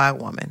controlled by a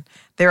woman.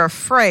 They're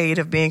afraid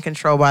of being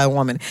controlled by a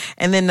woman.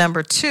 And then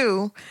number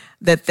two,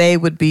 that they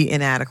would be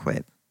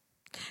inadequate.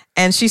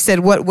 And she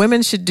said what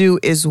women should do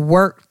is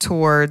work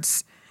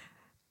towards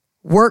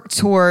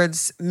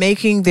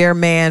making their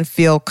man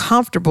feel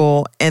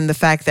comfortable in the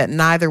fact that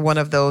neither one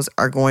of those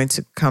are going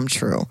to come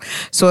true.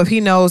 So if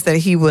he knows that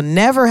he will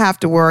never have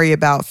to worry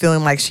about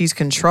feeling like she's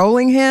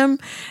controlling him,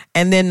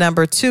 and then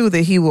number two,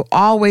 that he will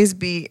always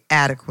be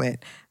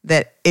adequate,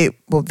 that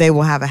they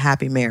will have a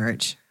happy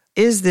marriage.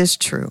 Is this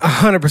true?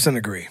 100%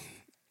 agree.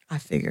 I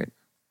figured.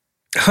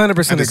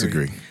 100% I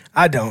disagree.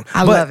 I don't.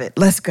 I love it.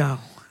 Let's go.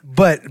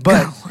 But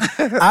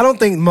I don't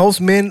think most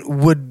men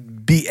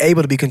would be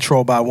able to be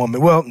controlled by a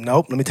woman. Well,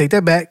 nope. Let me take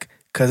that back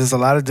because there's a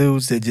lot of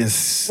dudes that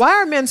just. Why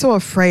are men so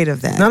afraid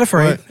of that? Not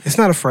afraid. What? It's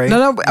not afraid.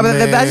 No.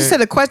 I just said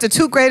the question. The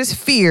two greatest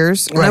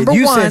fears. Right. Number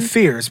you one. said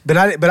fears, but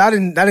I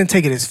didn't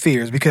take it as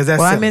fears because that's.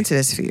 Well, silly. I meant it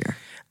as fear.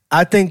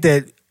 I think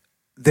that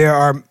there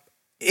are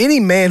any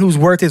man who's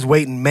worth his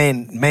weight in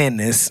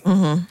manness.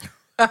 Mm-hmm.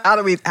 How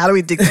do we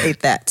dictate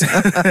that?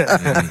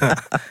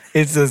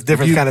 It's a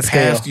different kind of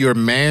scale. Passed your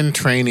man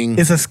training.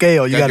 It's a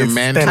scale. You got to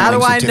man. How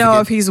do I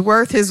know if he's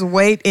worth his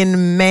weight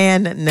in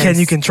manness? Can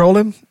you control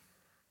him?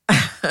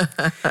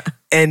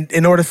 And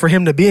in order for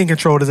him to be in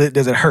control, does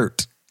it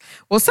hurt?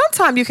 Well,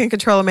 sometimes you can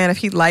control a man if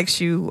he likes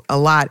you a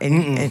lot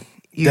and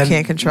you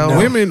can't control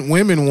him.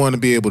 Women want to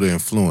be able to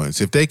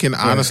influence. If they can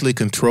honestly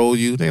control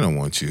you, they don't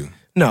want you.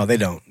 No, they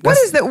don't. What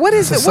is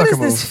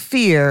this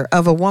fear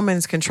of a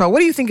woman's control? What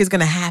do you think is going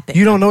to happen?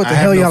 You don't know what the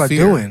hell y'all are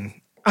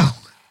doing. Oh,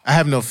 I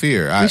have no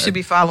fear. We should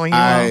be following you.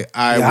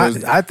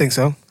 I think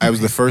so. I was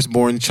the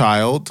firstborn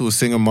child to a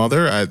single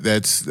mother.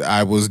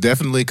 I was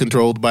definitely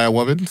controlled by a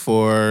woman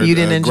for you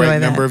didn't a enjoy great that.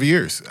 number of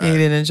years. You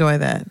didn't enjoy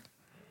that.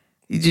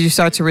 Did you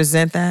start to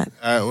resent that?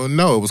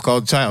 No, it was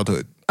called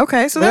childhood.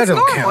 Okay, so that's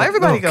normal. Count.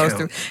 Everybody goes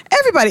through.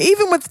 Everybody,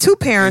 even with two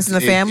parents in the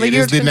family, it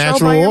you're is the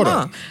controlled natural by your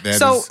order.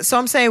 mom. So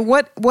I'm saying,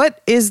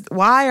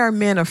 why are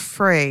men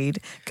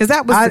afraid? Because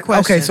that was the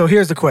question. Okay, so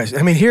here's the question.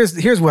 I mean,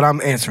 here's what I'm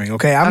answering.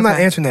 Okay, I'm not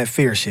answering that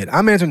fear shit.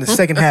 I'm answering the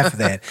second half of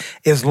that.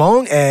 As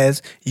long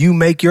as you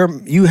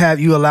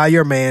allow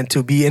your man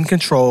to be in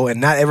control and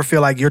not ever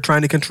feel like you're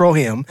trying to control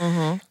him,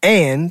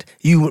 and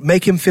you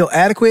make him feel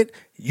adequate,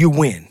 you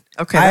win.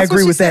 Okay, I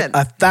agree with said.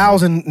 that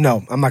 1,000.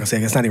 No, I'm not gonna say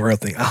it. It's not even a real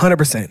thing.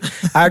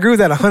 100%. I agree with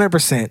that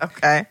 100%.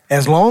 Okay.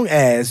 As long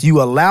as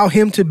you allow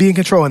him to be in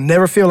control and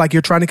never feel like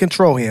you're trying to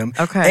control him.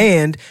 Okay.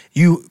 And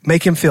you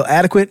make him feel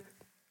adequate,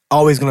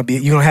 you're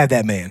gonna have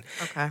that man.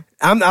 Okay.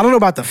 I don't know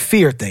about the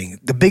fear thing.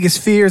 The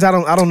biggest fears, I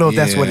don't know if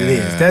that's what it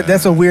is.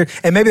 That's a weird,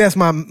 and maybe that's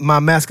my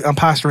mask. I'm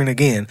posturing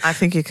again. I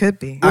think it could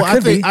be. Well,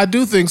 I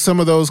do think some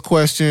of those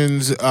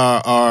questions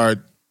are.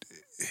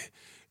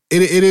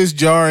 It is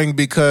jarring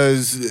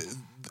because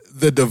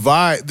the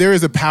divide, there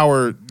is a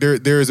power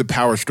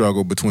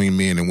struggle between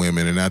men and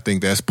women, and I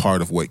think that's part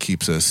of what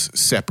keeps us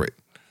separate,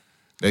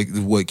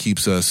 what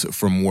keeps us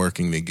from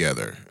working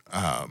together.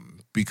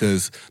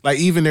 Because like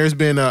even there's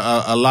been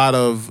a lot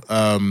of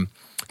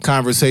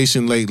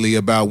conversation lately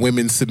about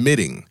women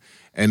submitting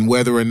and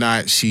whether or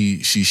not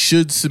she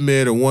should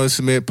submit or want to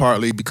submit,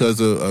 partly because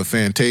of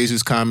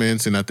Fantasia's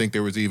comments, and I think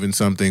there was even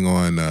something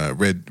on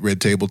Red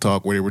Table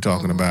Talk where they were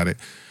talking about it.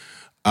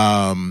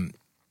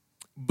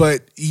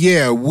 But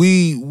yeah,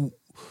 we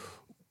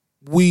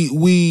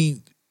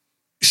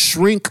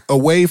shrink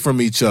away from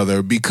each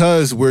other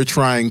because we're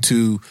trying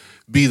to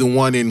be the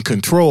one in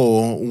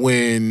control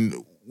when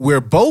we're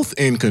both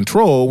in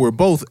control, we're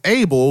both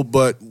able,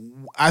 but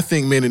I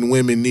think men and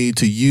women need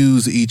to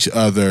use each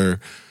other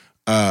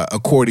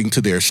according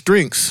to their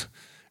strengths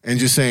and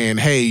just saying,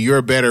 hey,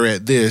 you're better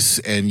at this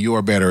and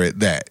you're better at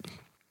that.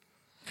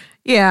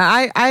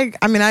 Yeah,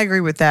 I mean, I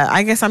agree with that.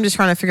 I guess I'm just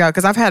trying to figure out,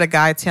 because I've had a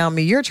guy tell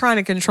me, you're trying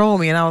to control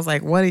me. And I was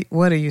like,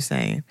 what are you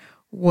saying?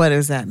 What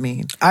does that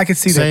mean? I can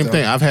see that. Same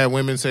thing. I've had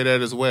women say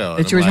that as well.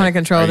 That you were trying to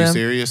control them? Are you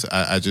serious?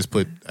 I just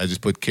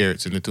put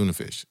carrots in the tuna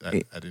fish.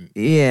 I didn't.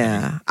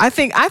 Yeah. I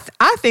think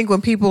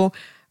when people,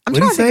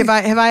 I'm trying to think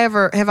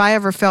have I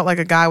ever felt like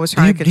a guy was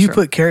trying to control. Do you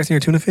put carrots in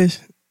your tuna fish?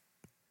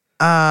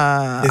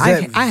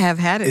 I have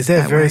had it. Is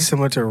that very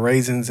similar to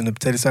raisins in a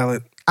potato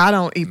salad? I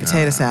don't eat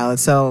potato salad,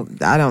 so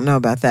I don't know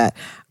about that.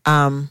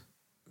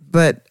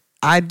 But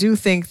I do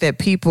think that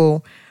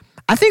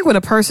I think when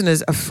a person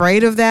is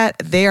afraid of that,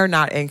 they are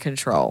not in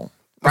control.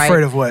 Right?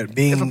 Afraid of what?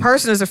 If a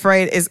person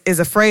is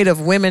afraid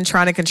of women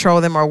trying to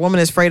control them, or a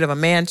woman is afraid of a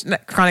man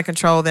trying to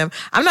control them.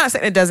 I'm not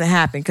saying it doesn't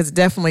happen, because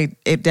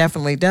it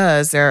definitely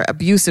does. There are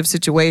abusive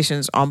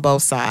situations on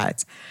both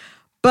sides.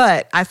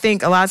 But I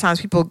think a lot of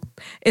times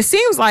it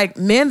seems like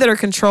men that are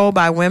controlled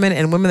by women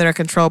and women that are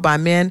controlled by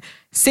men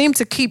seem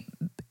to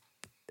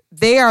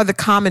they are the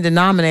common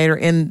denominator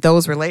in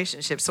those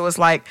relationships. So it's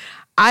like,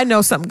 I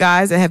know some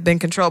guys that have been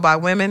controlled by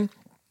women,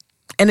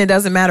 and it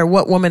doesn't matter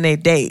what woman they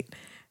date.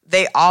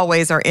 They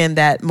always are in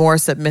that more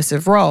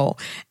submissive role.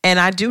 And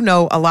I do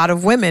know a lot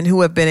of women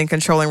who have been in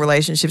controlling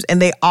relationships,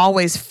 and they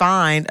always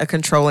find a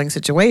controlling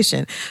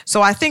situation.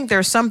 So I think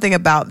there's something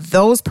about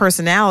those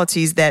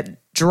personalities that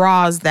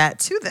draws that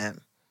to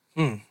them.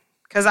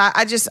 Because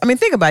I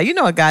think about it. You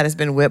know, a guy that's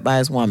been whipped by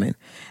his woman,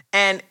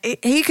 and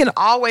he can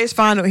always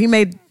he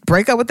may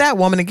break up with that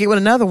woman and get with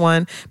another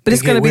one, but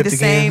it's going to be the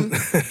same.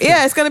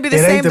 Yeah, it's going to be the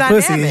same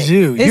dynamic. Pussy, it's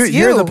you.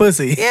 You're the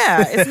pussy.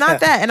 Yeah, it's not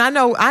that. And I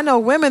know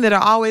women that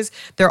are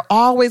they're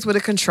always with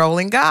a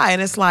controlling guy,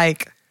 and it's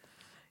like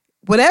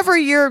whatever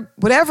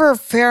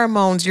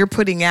pheromones you're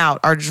putting out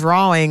are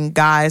drawing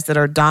guys that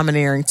are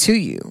domineering to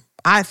you.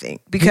 I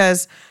think,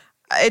 because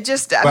it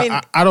just,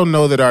 I don't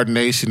know that our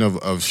nation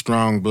of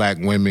strong black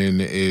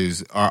women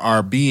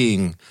are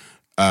being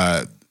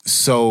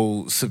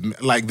so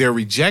like they're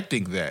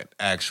rejecting that,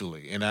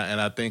 actually, and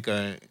I think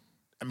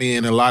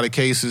in a lot of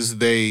cases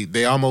they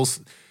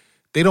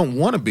don't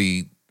want to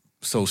be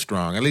so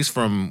strong, at least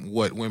from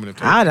what women have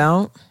told me. I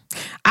don't.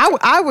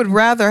 I would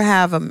rather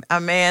have a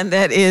man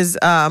that is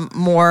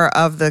more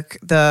of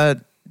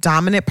the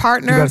dominant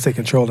partner. You got to say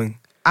controlling.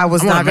 I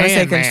was not going to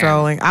say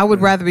controlling. I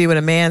would rather be with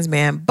a man's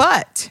man,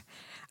 but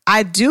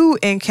I do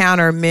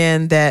encounter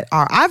men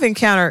I've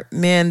encountered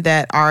men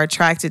that are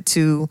attracted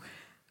to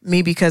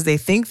me because they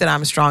think that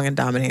I'm strong and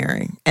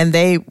domineering, and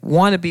they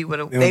want to be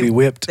with be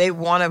whipped. They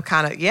want to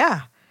kind of,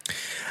 yeah.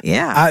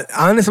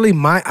 Honestly,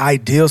 my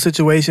ideal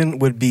situation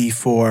would be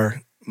for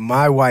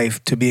my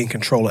wife to be in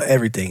control of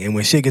everything, and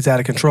when shit gets out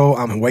of control,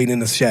 I'm waiting in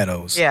the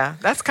shadows. Yeah,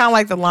 that's kind of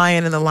like the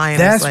lion and the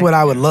lioness. That's what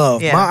I would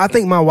love. Yeah. I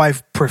think my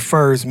wife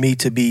prefers me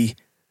to be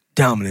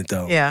dominant,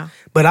 though. Yeah.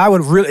 But I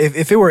would really,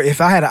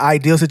 if I had an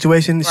ideal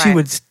situation, she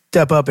would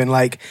step up and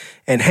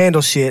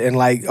handle shit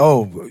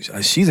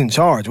and she's in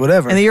charge,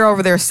 whatever. And then you're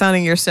over there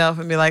sunning yourself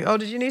and be like, oh,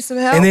 did you need some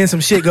help? And then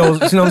some shit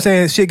goes, you know what I'm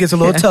saying? Shit gets a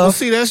little tough. Well,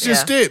 see, that's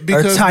just it.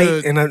 Because or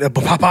tight, and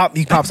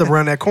he pops up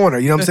around that corner.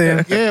 You know what I'm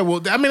saying? Yeah, well,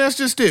 that's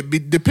just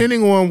it.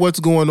 Depending on what's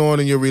going on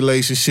in your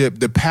relationship,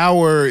 the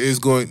power is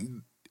going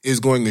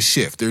to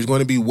shift. There's going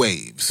to be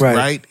waves,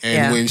 right?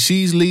 And when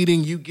she's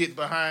leading, you get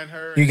behind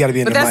her. You got to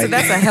be in the mic.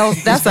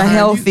 That's a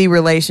healthy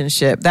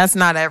relationship. That's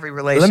not every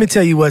relationship. Let me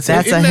tell you what's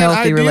that's a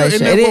healthy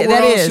relationship.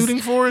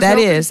 That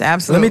is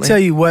absolutely. Let me tell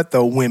you what,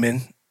 though,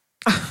 women.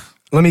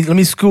 let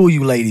me school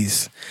you,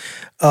 ladies.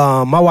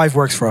 My wife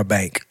works for a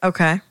bank.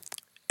 Okay.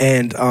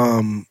 And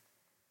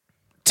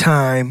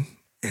time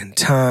and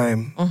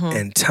time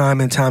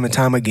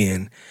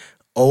again,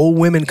 old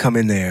women come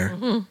in there.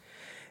 Mm-hmm.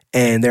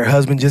 And their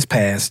husband just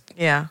passed.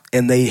 Yeah.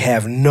 And they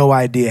have no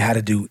idea how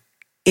to do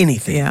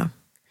anything. Yeah.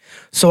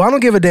 So I don't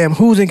give a damn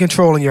who's in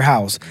control in your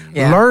house.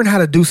 Yeah. Learn how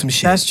to do some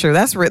shit. That's true.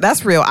 That's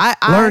real.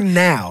 Learn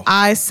now.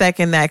 I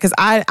second that, because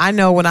I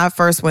know when I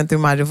first went through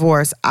my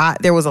divorce,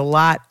 there was a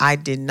lot I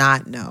did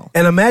not know.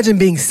 And imagine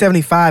being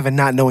 75 and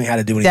not knowing how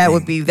to do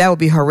anything. That would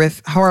be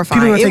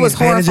horrifying. It was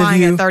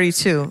horrifying at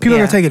 32. People are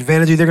gonna take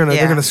advantage of you.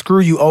 They're gonna screw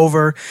you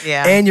over.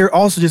 Yeah. And you're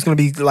also just gonna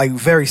be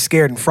very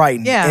scared and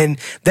frightened. Yeah. And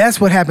that's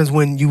what happens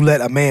when you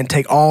let a man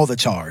take all the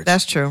charge.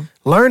 That's true.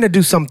 Learn to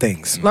do some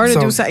things.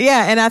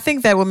 Yeah, and I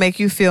think that would make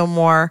you feel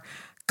more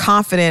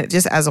confident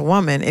just as a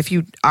woman if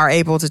you are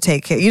able to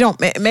take care. You don't.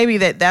 Maybe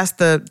that's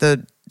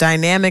the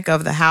dynamic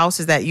of the house,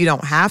 is that you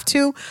don't have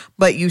to,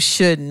 but you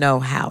should know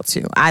how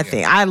to. I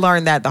think I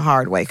learned that the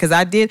hard way, because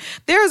I did.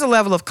 There is a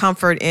level of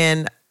comfort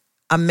in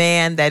a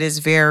man that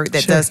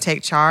does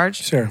take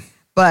charge. Sure,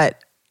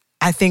 but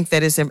I think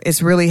that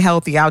it's really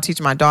healthy. I'll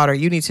teach my daughter,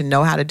 you need to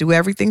know how to do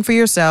everything for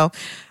yourself,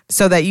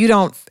 so that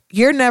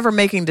you're never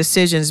making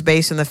decisions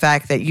based on the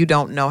fact that you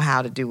don't know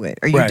how to do it,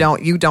 or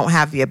you don't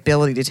have the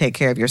ability to take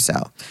care of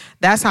yourself.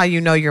 That's how you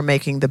know you're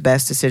making the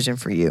best decision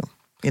for you.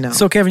 You know.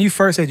 So Kevin, you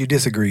first said you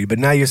disagreed, but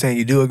now you're saying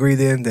you do agree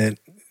then that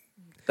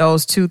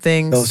those two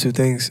things.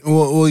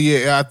 Well,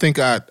 yeah, I think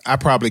I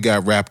probably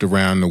got wrapped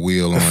around the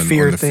wheel on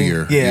the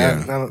fear.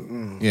 Yeah.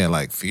 Yeah,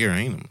 like fear.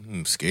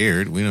 I'm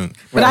scared. We don't.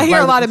 But I hear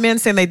a lot of men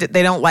saying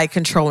they don't like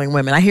controlling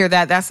women. I hear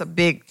that. That's a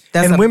big.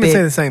 And women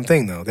say the same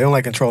thing though. They don't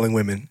like controlling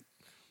women.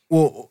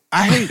 Well,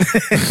 I hate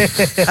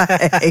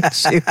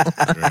you.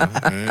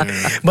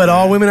 But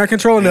all women are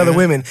controlling other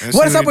women.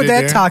 What's up with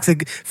that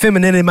toxic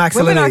femininity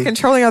masculinity? Women are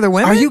controlling other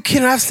women? Are you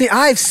kidding? I've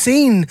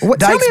seen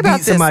dykes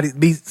beat somebody.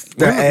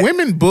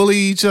 Women bully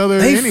each other.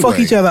 They anyway. fuck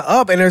each other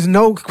up, and there's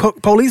no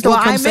police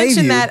don't come save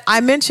you.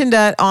 I mentioned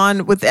that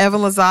on with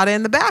Evan Lozada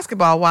and the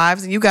Basketball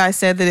Wives, and you guys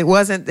said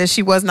that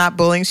she was not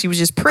bullying, she was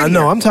just pretty.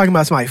 No, I'm talking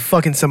about somebody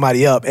fucking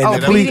somebody up,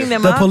 and beating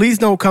them up? The police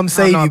don't come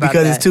save you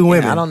because it's two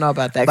women. I don't know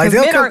about that. Like,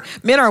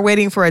 men are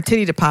waiting for a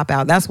titty to pop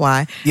out. That's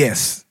why.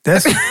 Yes,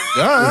 that's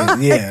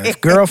yeah.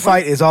 Girl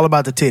fight is all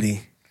about the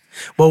titty.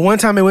 Well, one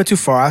time it went too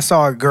far. I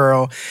saw a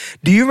girl.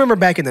 Do you remember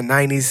back in the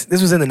 90s?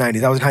 This was in the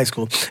 90s. I was in high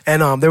school.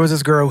 And there was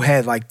this girl who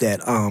had like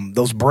that,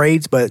 those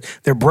braids, but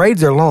their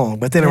braids are long.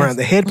 But then around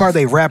the head part,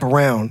 they wrap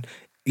around.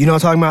 You know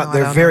what I'm talking about?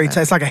 They're very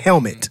tight. It's like a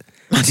helmet.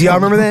 Do y'all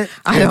remember that?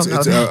 I don't know.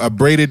 It's a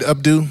braided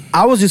updo.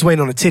 I was just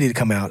waiting on a titty to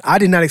come out. I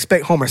did not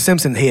expect Homer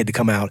Simpson's head to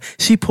come out.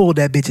 She pulled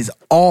that bitch's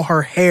all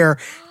her hair,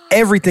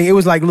 everything. It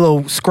was like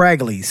little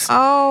scragglies.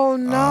 Oh,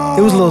 no.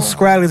 It was little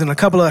scragglies and a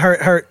couple of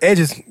her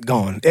edges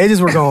gone.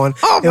 Edges were gone.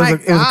 Oh, it was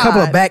a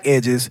couple of back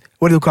edges.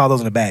 What do you call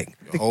those in the back?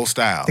 The whole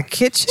style. The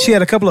kitchen? She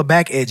had a couple of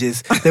back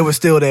edges that were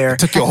still there.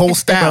 Took your whole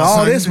style. But all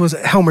son. this was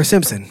Homer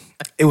Simpson.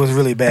 It was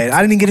really bad.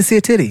 I didn't even get to see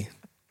a titty.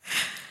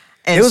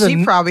 And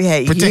she probably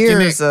had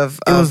years of.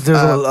 There's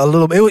a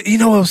little. You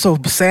know what was so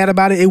sad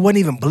about it? It wasn't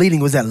even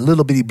bleeding. It was that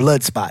little bitty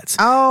blood spots.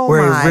 Oh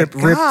where my it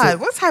ripped God!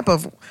 What type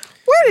of?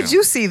 Where did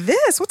you see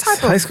this? What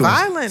type of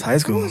violent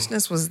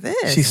foolishness was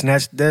this? She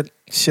snatched that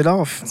shit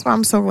off. That's why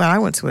I'm so glad I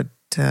went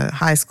to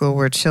high school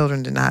where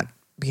children did not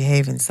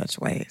behave in such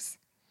ways.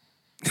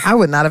 I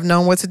would not have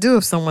known what to do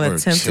if someone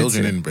attempted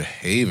children to. didn't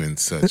behave in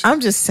such.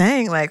 I'm just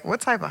saying, like,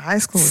 what type of high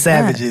school is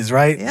savages, that?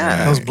 right?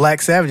 Yeah. Those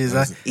black savages.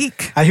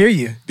 Eek. I hear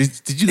you.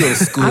 Did you go to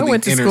school? I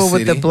went to school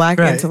with the black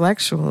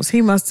intellectuals.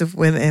 He must have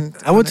went in.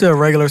 I went to a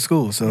regular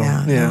school, so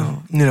yeah.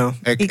 You know.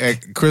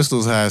 At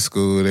Christal's high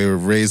school, they were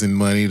raising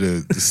money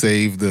to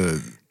save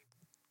the.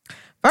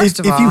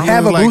 First of all, if you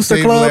have a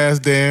booster club,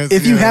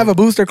 if you have a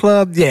booster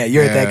club,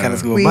 you're at that kind of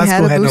school. We My had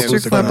school a had no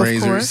booster club, of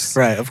course.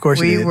 Right, of course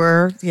we you did.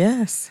 were,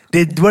 yes.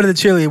 What was the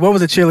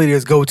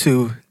cheerleaders go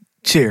to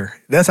cheer?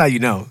 That's how you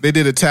know. They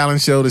did a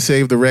talent show to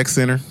save the rec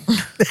center.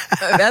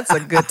 That's a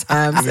good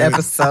times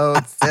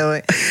episode,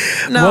 silly.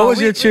 No, what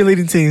was your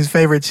cheerleading team's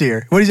favorite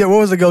cheer? What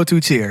was the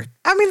go-to cheer?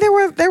 I mean,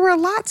 there were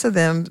lots of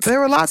them.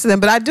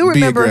 But I do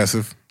remember. Be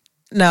aggressive.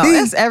 No,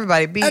 that's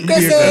everybody.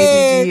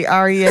 B-E-A-G-R-E-S-S-I-V-E.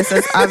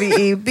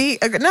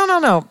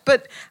 No.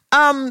 But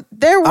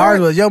there were. Ours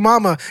was your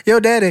mama, your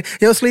daddy,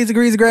 your sleaze of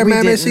greasy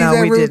grandmamma.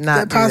 We did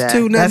not that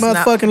do that.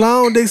 That motherfucking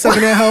long dick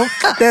sucking that hoe.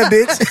 That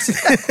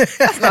bitch.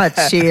 That's not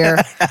a cheer.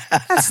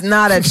 That's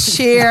not a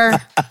cheer.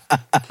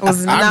 It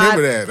was not. I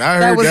remember that. I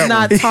heard that was that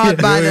not one. taught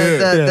by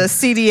the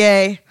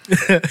CDA.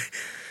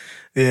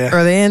 Yeah.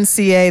 Or the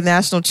NCA,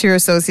 National Cheer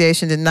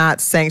Association, did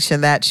not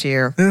sanction that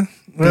cheer. Yeah.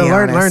 Well,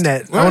 learn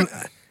that.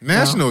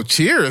 National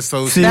Cheer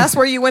Association. That's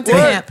where you went to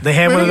camp. They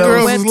had one of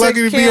girls those. was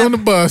lucky to be on the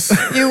bus.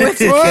 You went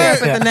to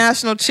camp at the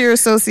National Cheer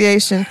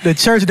Association. The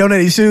church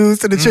donated shoes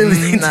to the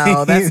cheerleading team.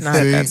 No, that's not.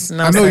 That's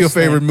no. I know your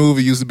favorite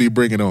movie used to be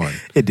Bring It On.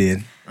 It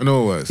did. I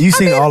know it was. You've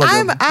seen all of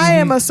them. I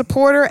am a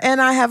supporter, and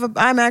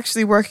I'm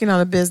actually working on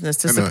a business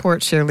to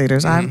support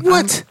cheerleaders.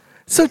 What?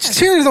 So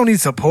cheerleaders don't need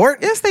support?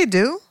 Yes, they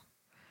do.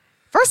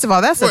 First of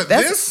all, it's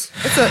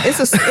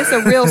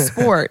a real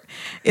sport.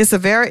 It's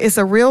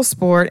a real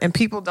sport, and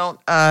people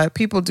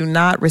do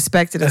not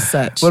respect it as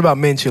such. What about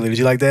men cheerleaders?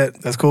 You like that?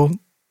 That's cool.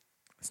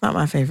 It's not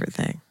my favorite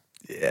thing.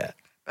 Yeah.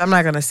 I'm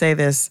not going to say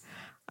this.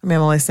 I mean,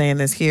 I'm only saying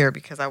this here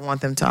because I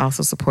want them to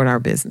also support our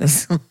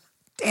business.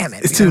 Damn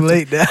it! It's too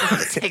late now.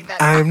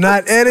 I'm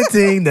not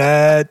editing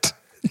that.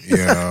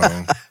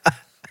 Yeah.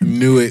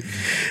 Knew it.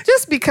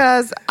 Just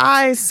because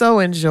I so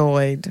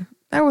enjoyed.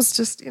 That was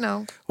just,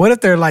 What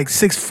if they're like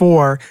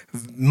 6'4",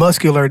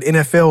 muscular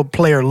NFL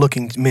player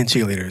looking men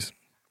cheerleaders?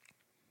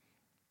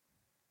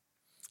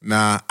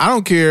 Nah, I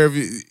don't care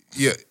if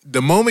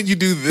the moment you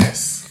do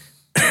this.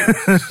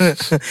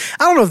 I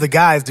don't know if the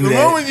guys do that. The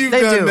moment you've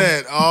done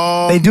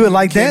that, they do it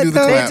like that.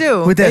 They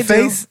do with that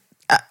face.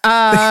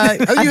 I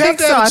think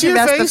so. I think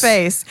that's the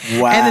face.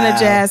 Wow. And then a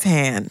jazz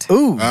hand.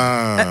 Ooh.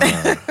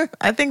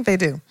 I think they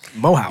do.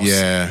 Mohouse.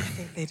 Yeah. I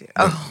think they do.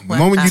 The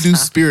moment you do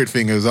spirit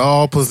fingers,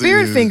 all pussy.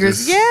 Spirit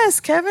fingers.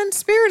 Yes, Kevin.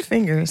 Spirit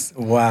fingers.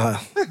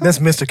 Wow. That's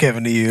Mr.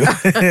 Kevin to you.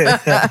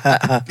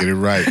 Get it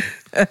right.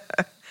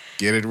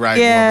 Get it right.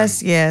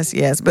 Yes, woman.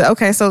 yes. But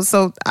okay, so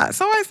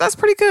that's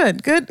pretty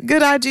good. Good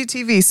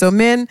IGTV. So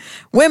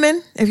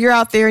women, if you're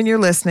out there and you're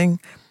listening,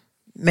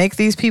 make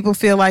these people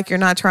feel like you're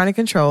not trying to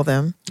control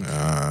them.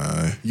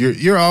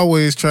 You're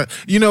always trying.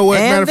 You know what?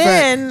 And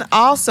then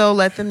also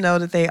let them know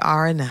that they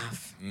are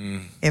enough.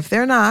 If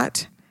they're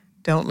not,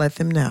 don't let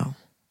them know.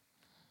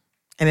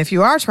 And if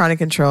you are trying to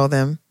control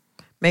them,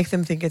 make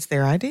them think it's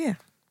their idea.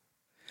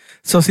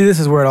 So see, this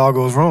is where it all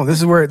goes wrong.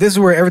 This is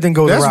where everything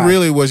goes awry. That's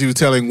really what you were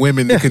telling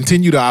women to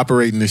continue to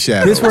operate in the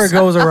shadows. This is where it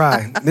goes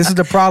awry. This is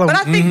the problem. But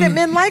I think that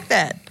men like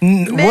that.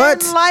 Men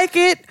like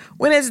it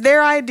when it's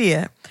their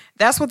idea.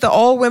 That's what the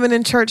old women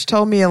in church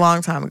told me a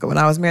long time ago when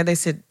I was married. They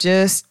said,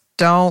 just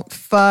don't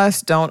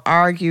fuss, don't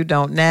argue,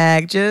 don't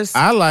nag. Just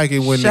I like it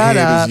when the shut head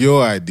up, is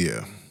your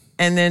idea.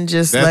 and then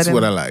just That's let him.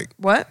 what I like.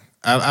 What?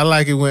 I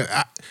like it when,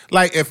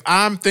 like, if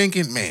I'm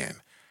thinking, man,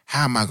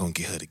 how am I going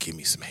to get her to give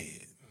me some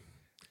head?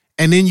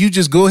 And then you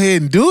just go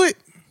ahead and do it.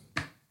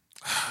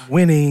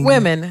 Winning.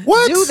 Women,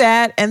 What? do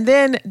that and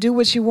then do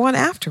what you want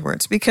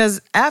afterwards. Because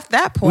at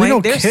that We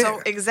don't point, they're care.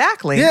 so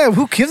exactly. Yeah,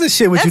 who gives a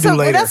shit what you do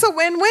later? That's a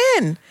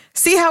win-win.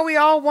 See how we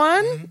all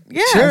won?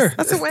 Yeah, Sure.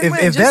 that's a win-win.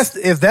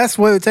 If that's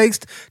what it takes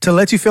to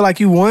let you feel like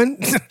you won,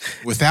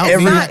 Without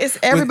Every- me. It's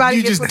everybody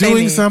you gets just what they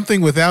doing need.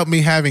 something without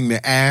me having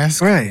to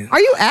ask. right? Are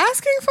you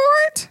asking for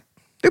it?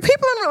 Do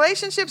people in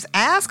relationships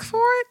ask for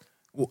it?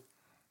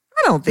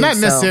 I don't think Not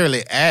so.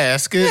 necessarily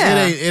ask.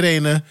 Yeah. It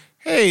ain't a,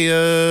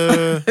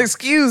 hey,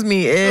 Excuse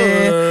me,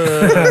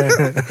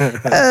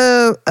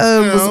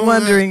 was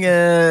wondering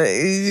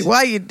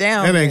why you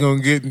down. that ain't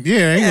gonna get, ain't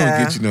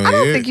gonna get you no I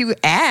don't head. think you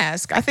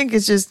ask. I think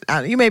it's just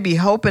you may be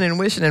hoping and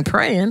wishing and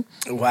praying,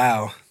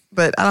 Wow.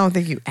 but I don't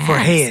think you ask. For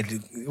head,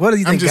 what do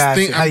you I'm think, just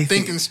guys? How I'm you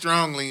thinking think?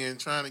 strongly and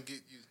trying to get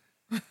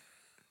you.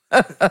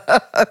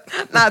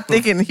 Not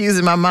thinking,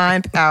 using my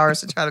mind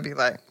powers to try to be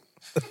like.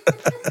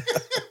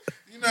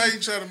 You know how you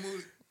try to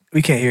move.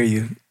 We can't hear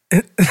you.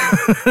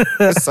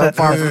 So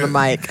far from the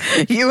mic.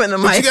 You and the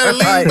But mic. you gotta are lean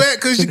like- back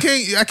because you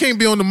can't. I can't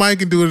be on the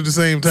mic and do it at the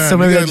same time. So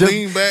maybe you that, gotta joke,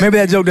 lean back. maybe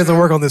that joke doesn't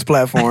work on this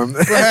platform.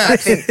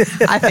 Perhaps.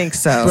 I think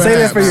so. Say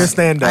that for your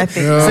stand-up. I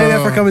think Say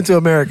that for coming to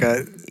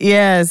America.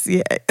 Yes.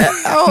 Yeah.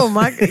 Oh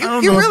my God.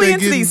 don't You're know if really they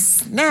into getting- these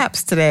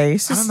snaps today.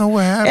 It's I just, don't know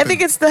what happened. I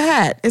think it's the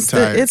hat. It's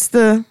tired. It's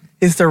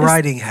the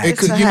riding hat. It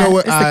could, a you know hat.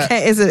 what? It's the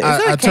is it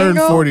I a turned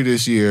Kango? 40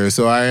 this year,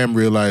 so I am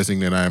realizing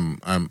that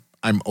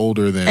I'm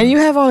older than And you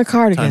have on a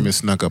cardigan. time has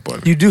snuck up on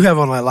me. You do have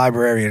on a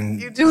librarian.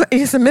 You do.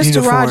 It's a Mr.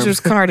 Uniform.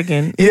 Rogers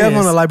cardigan. You It have on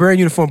is. a librarian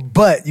uniform,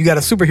 but you got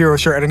a superhero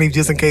shirt underneath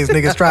just in case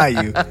niggas try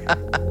you.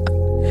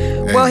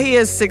 Well, he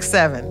is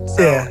 6'7".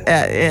 So,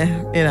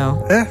 Yeah. you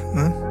know,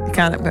 Yeah.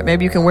 kind of. But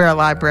maybe you can wear a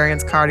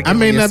librarian's cardigan. I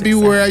may when you're not be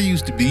 6'7". where I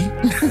used to be.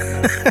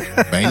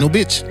 But ain't no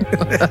bitch.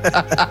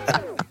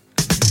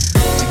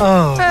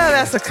 Oh,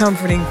 That's a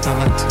comforting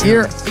thought.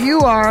 You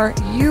are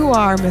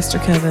Mr.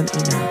 Kevin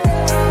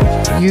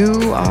enough.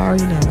 You are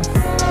enough.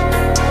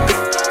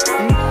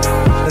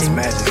 that's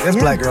magic. That's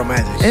black girl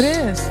magic. It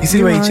is. You see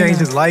the way he are changed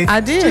enough. his life?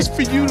 I did. Just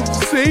for you to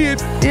say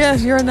it.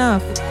 Yes, you're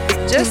enough.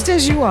 Just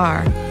as you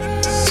are.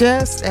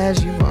 Just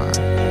as you are.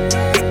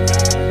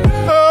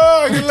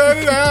 Oh, you let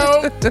it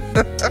out.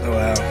 Oh,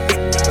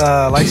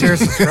 wow. Like, share,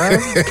 subscribe.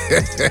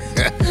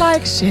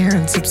 Like, share,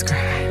 and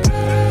subscribe.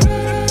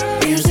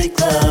 Music,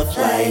 love,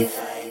 life.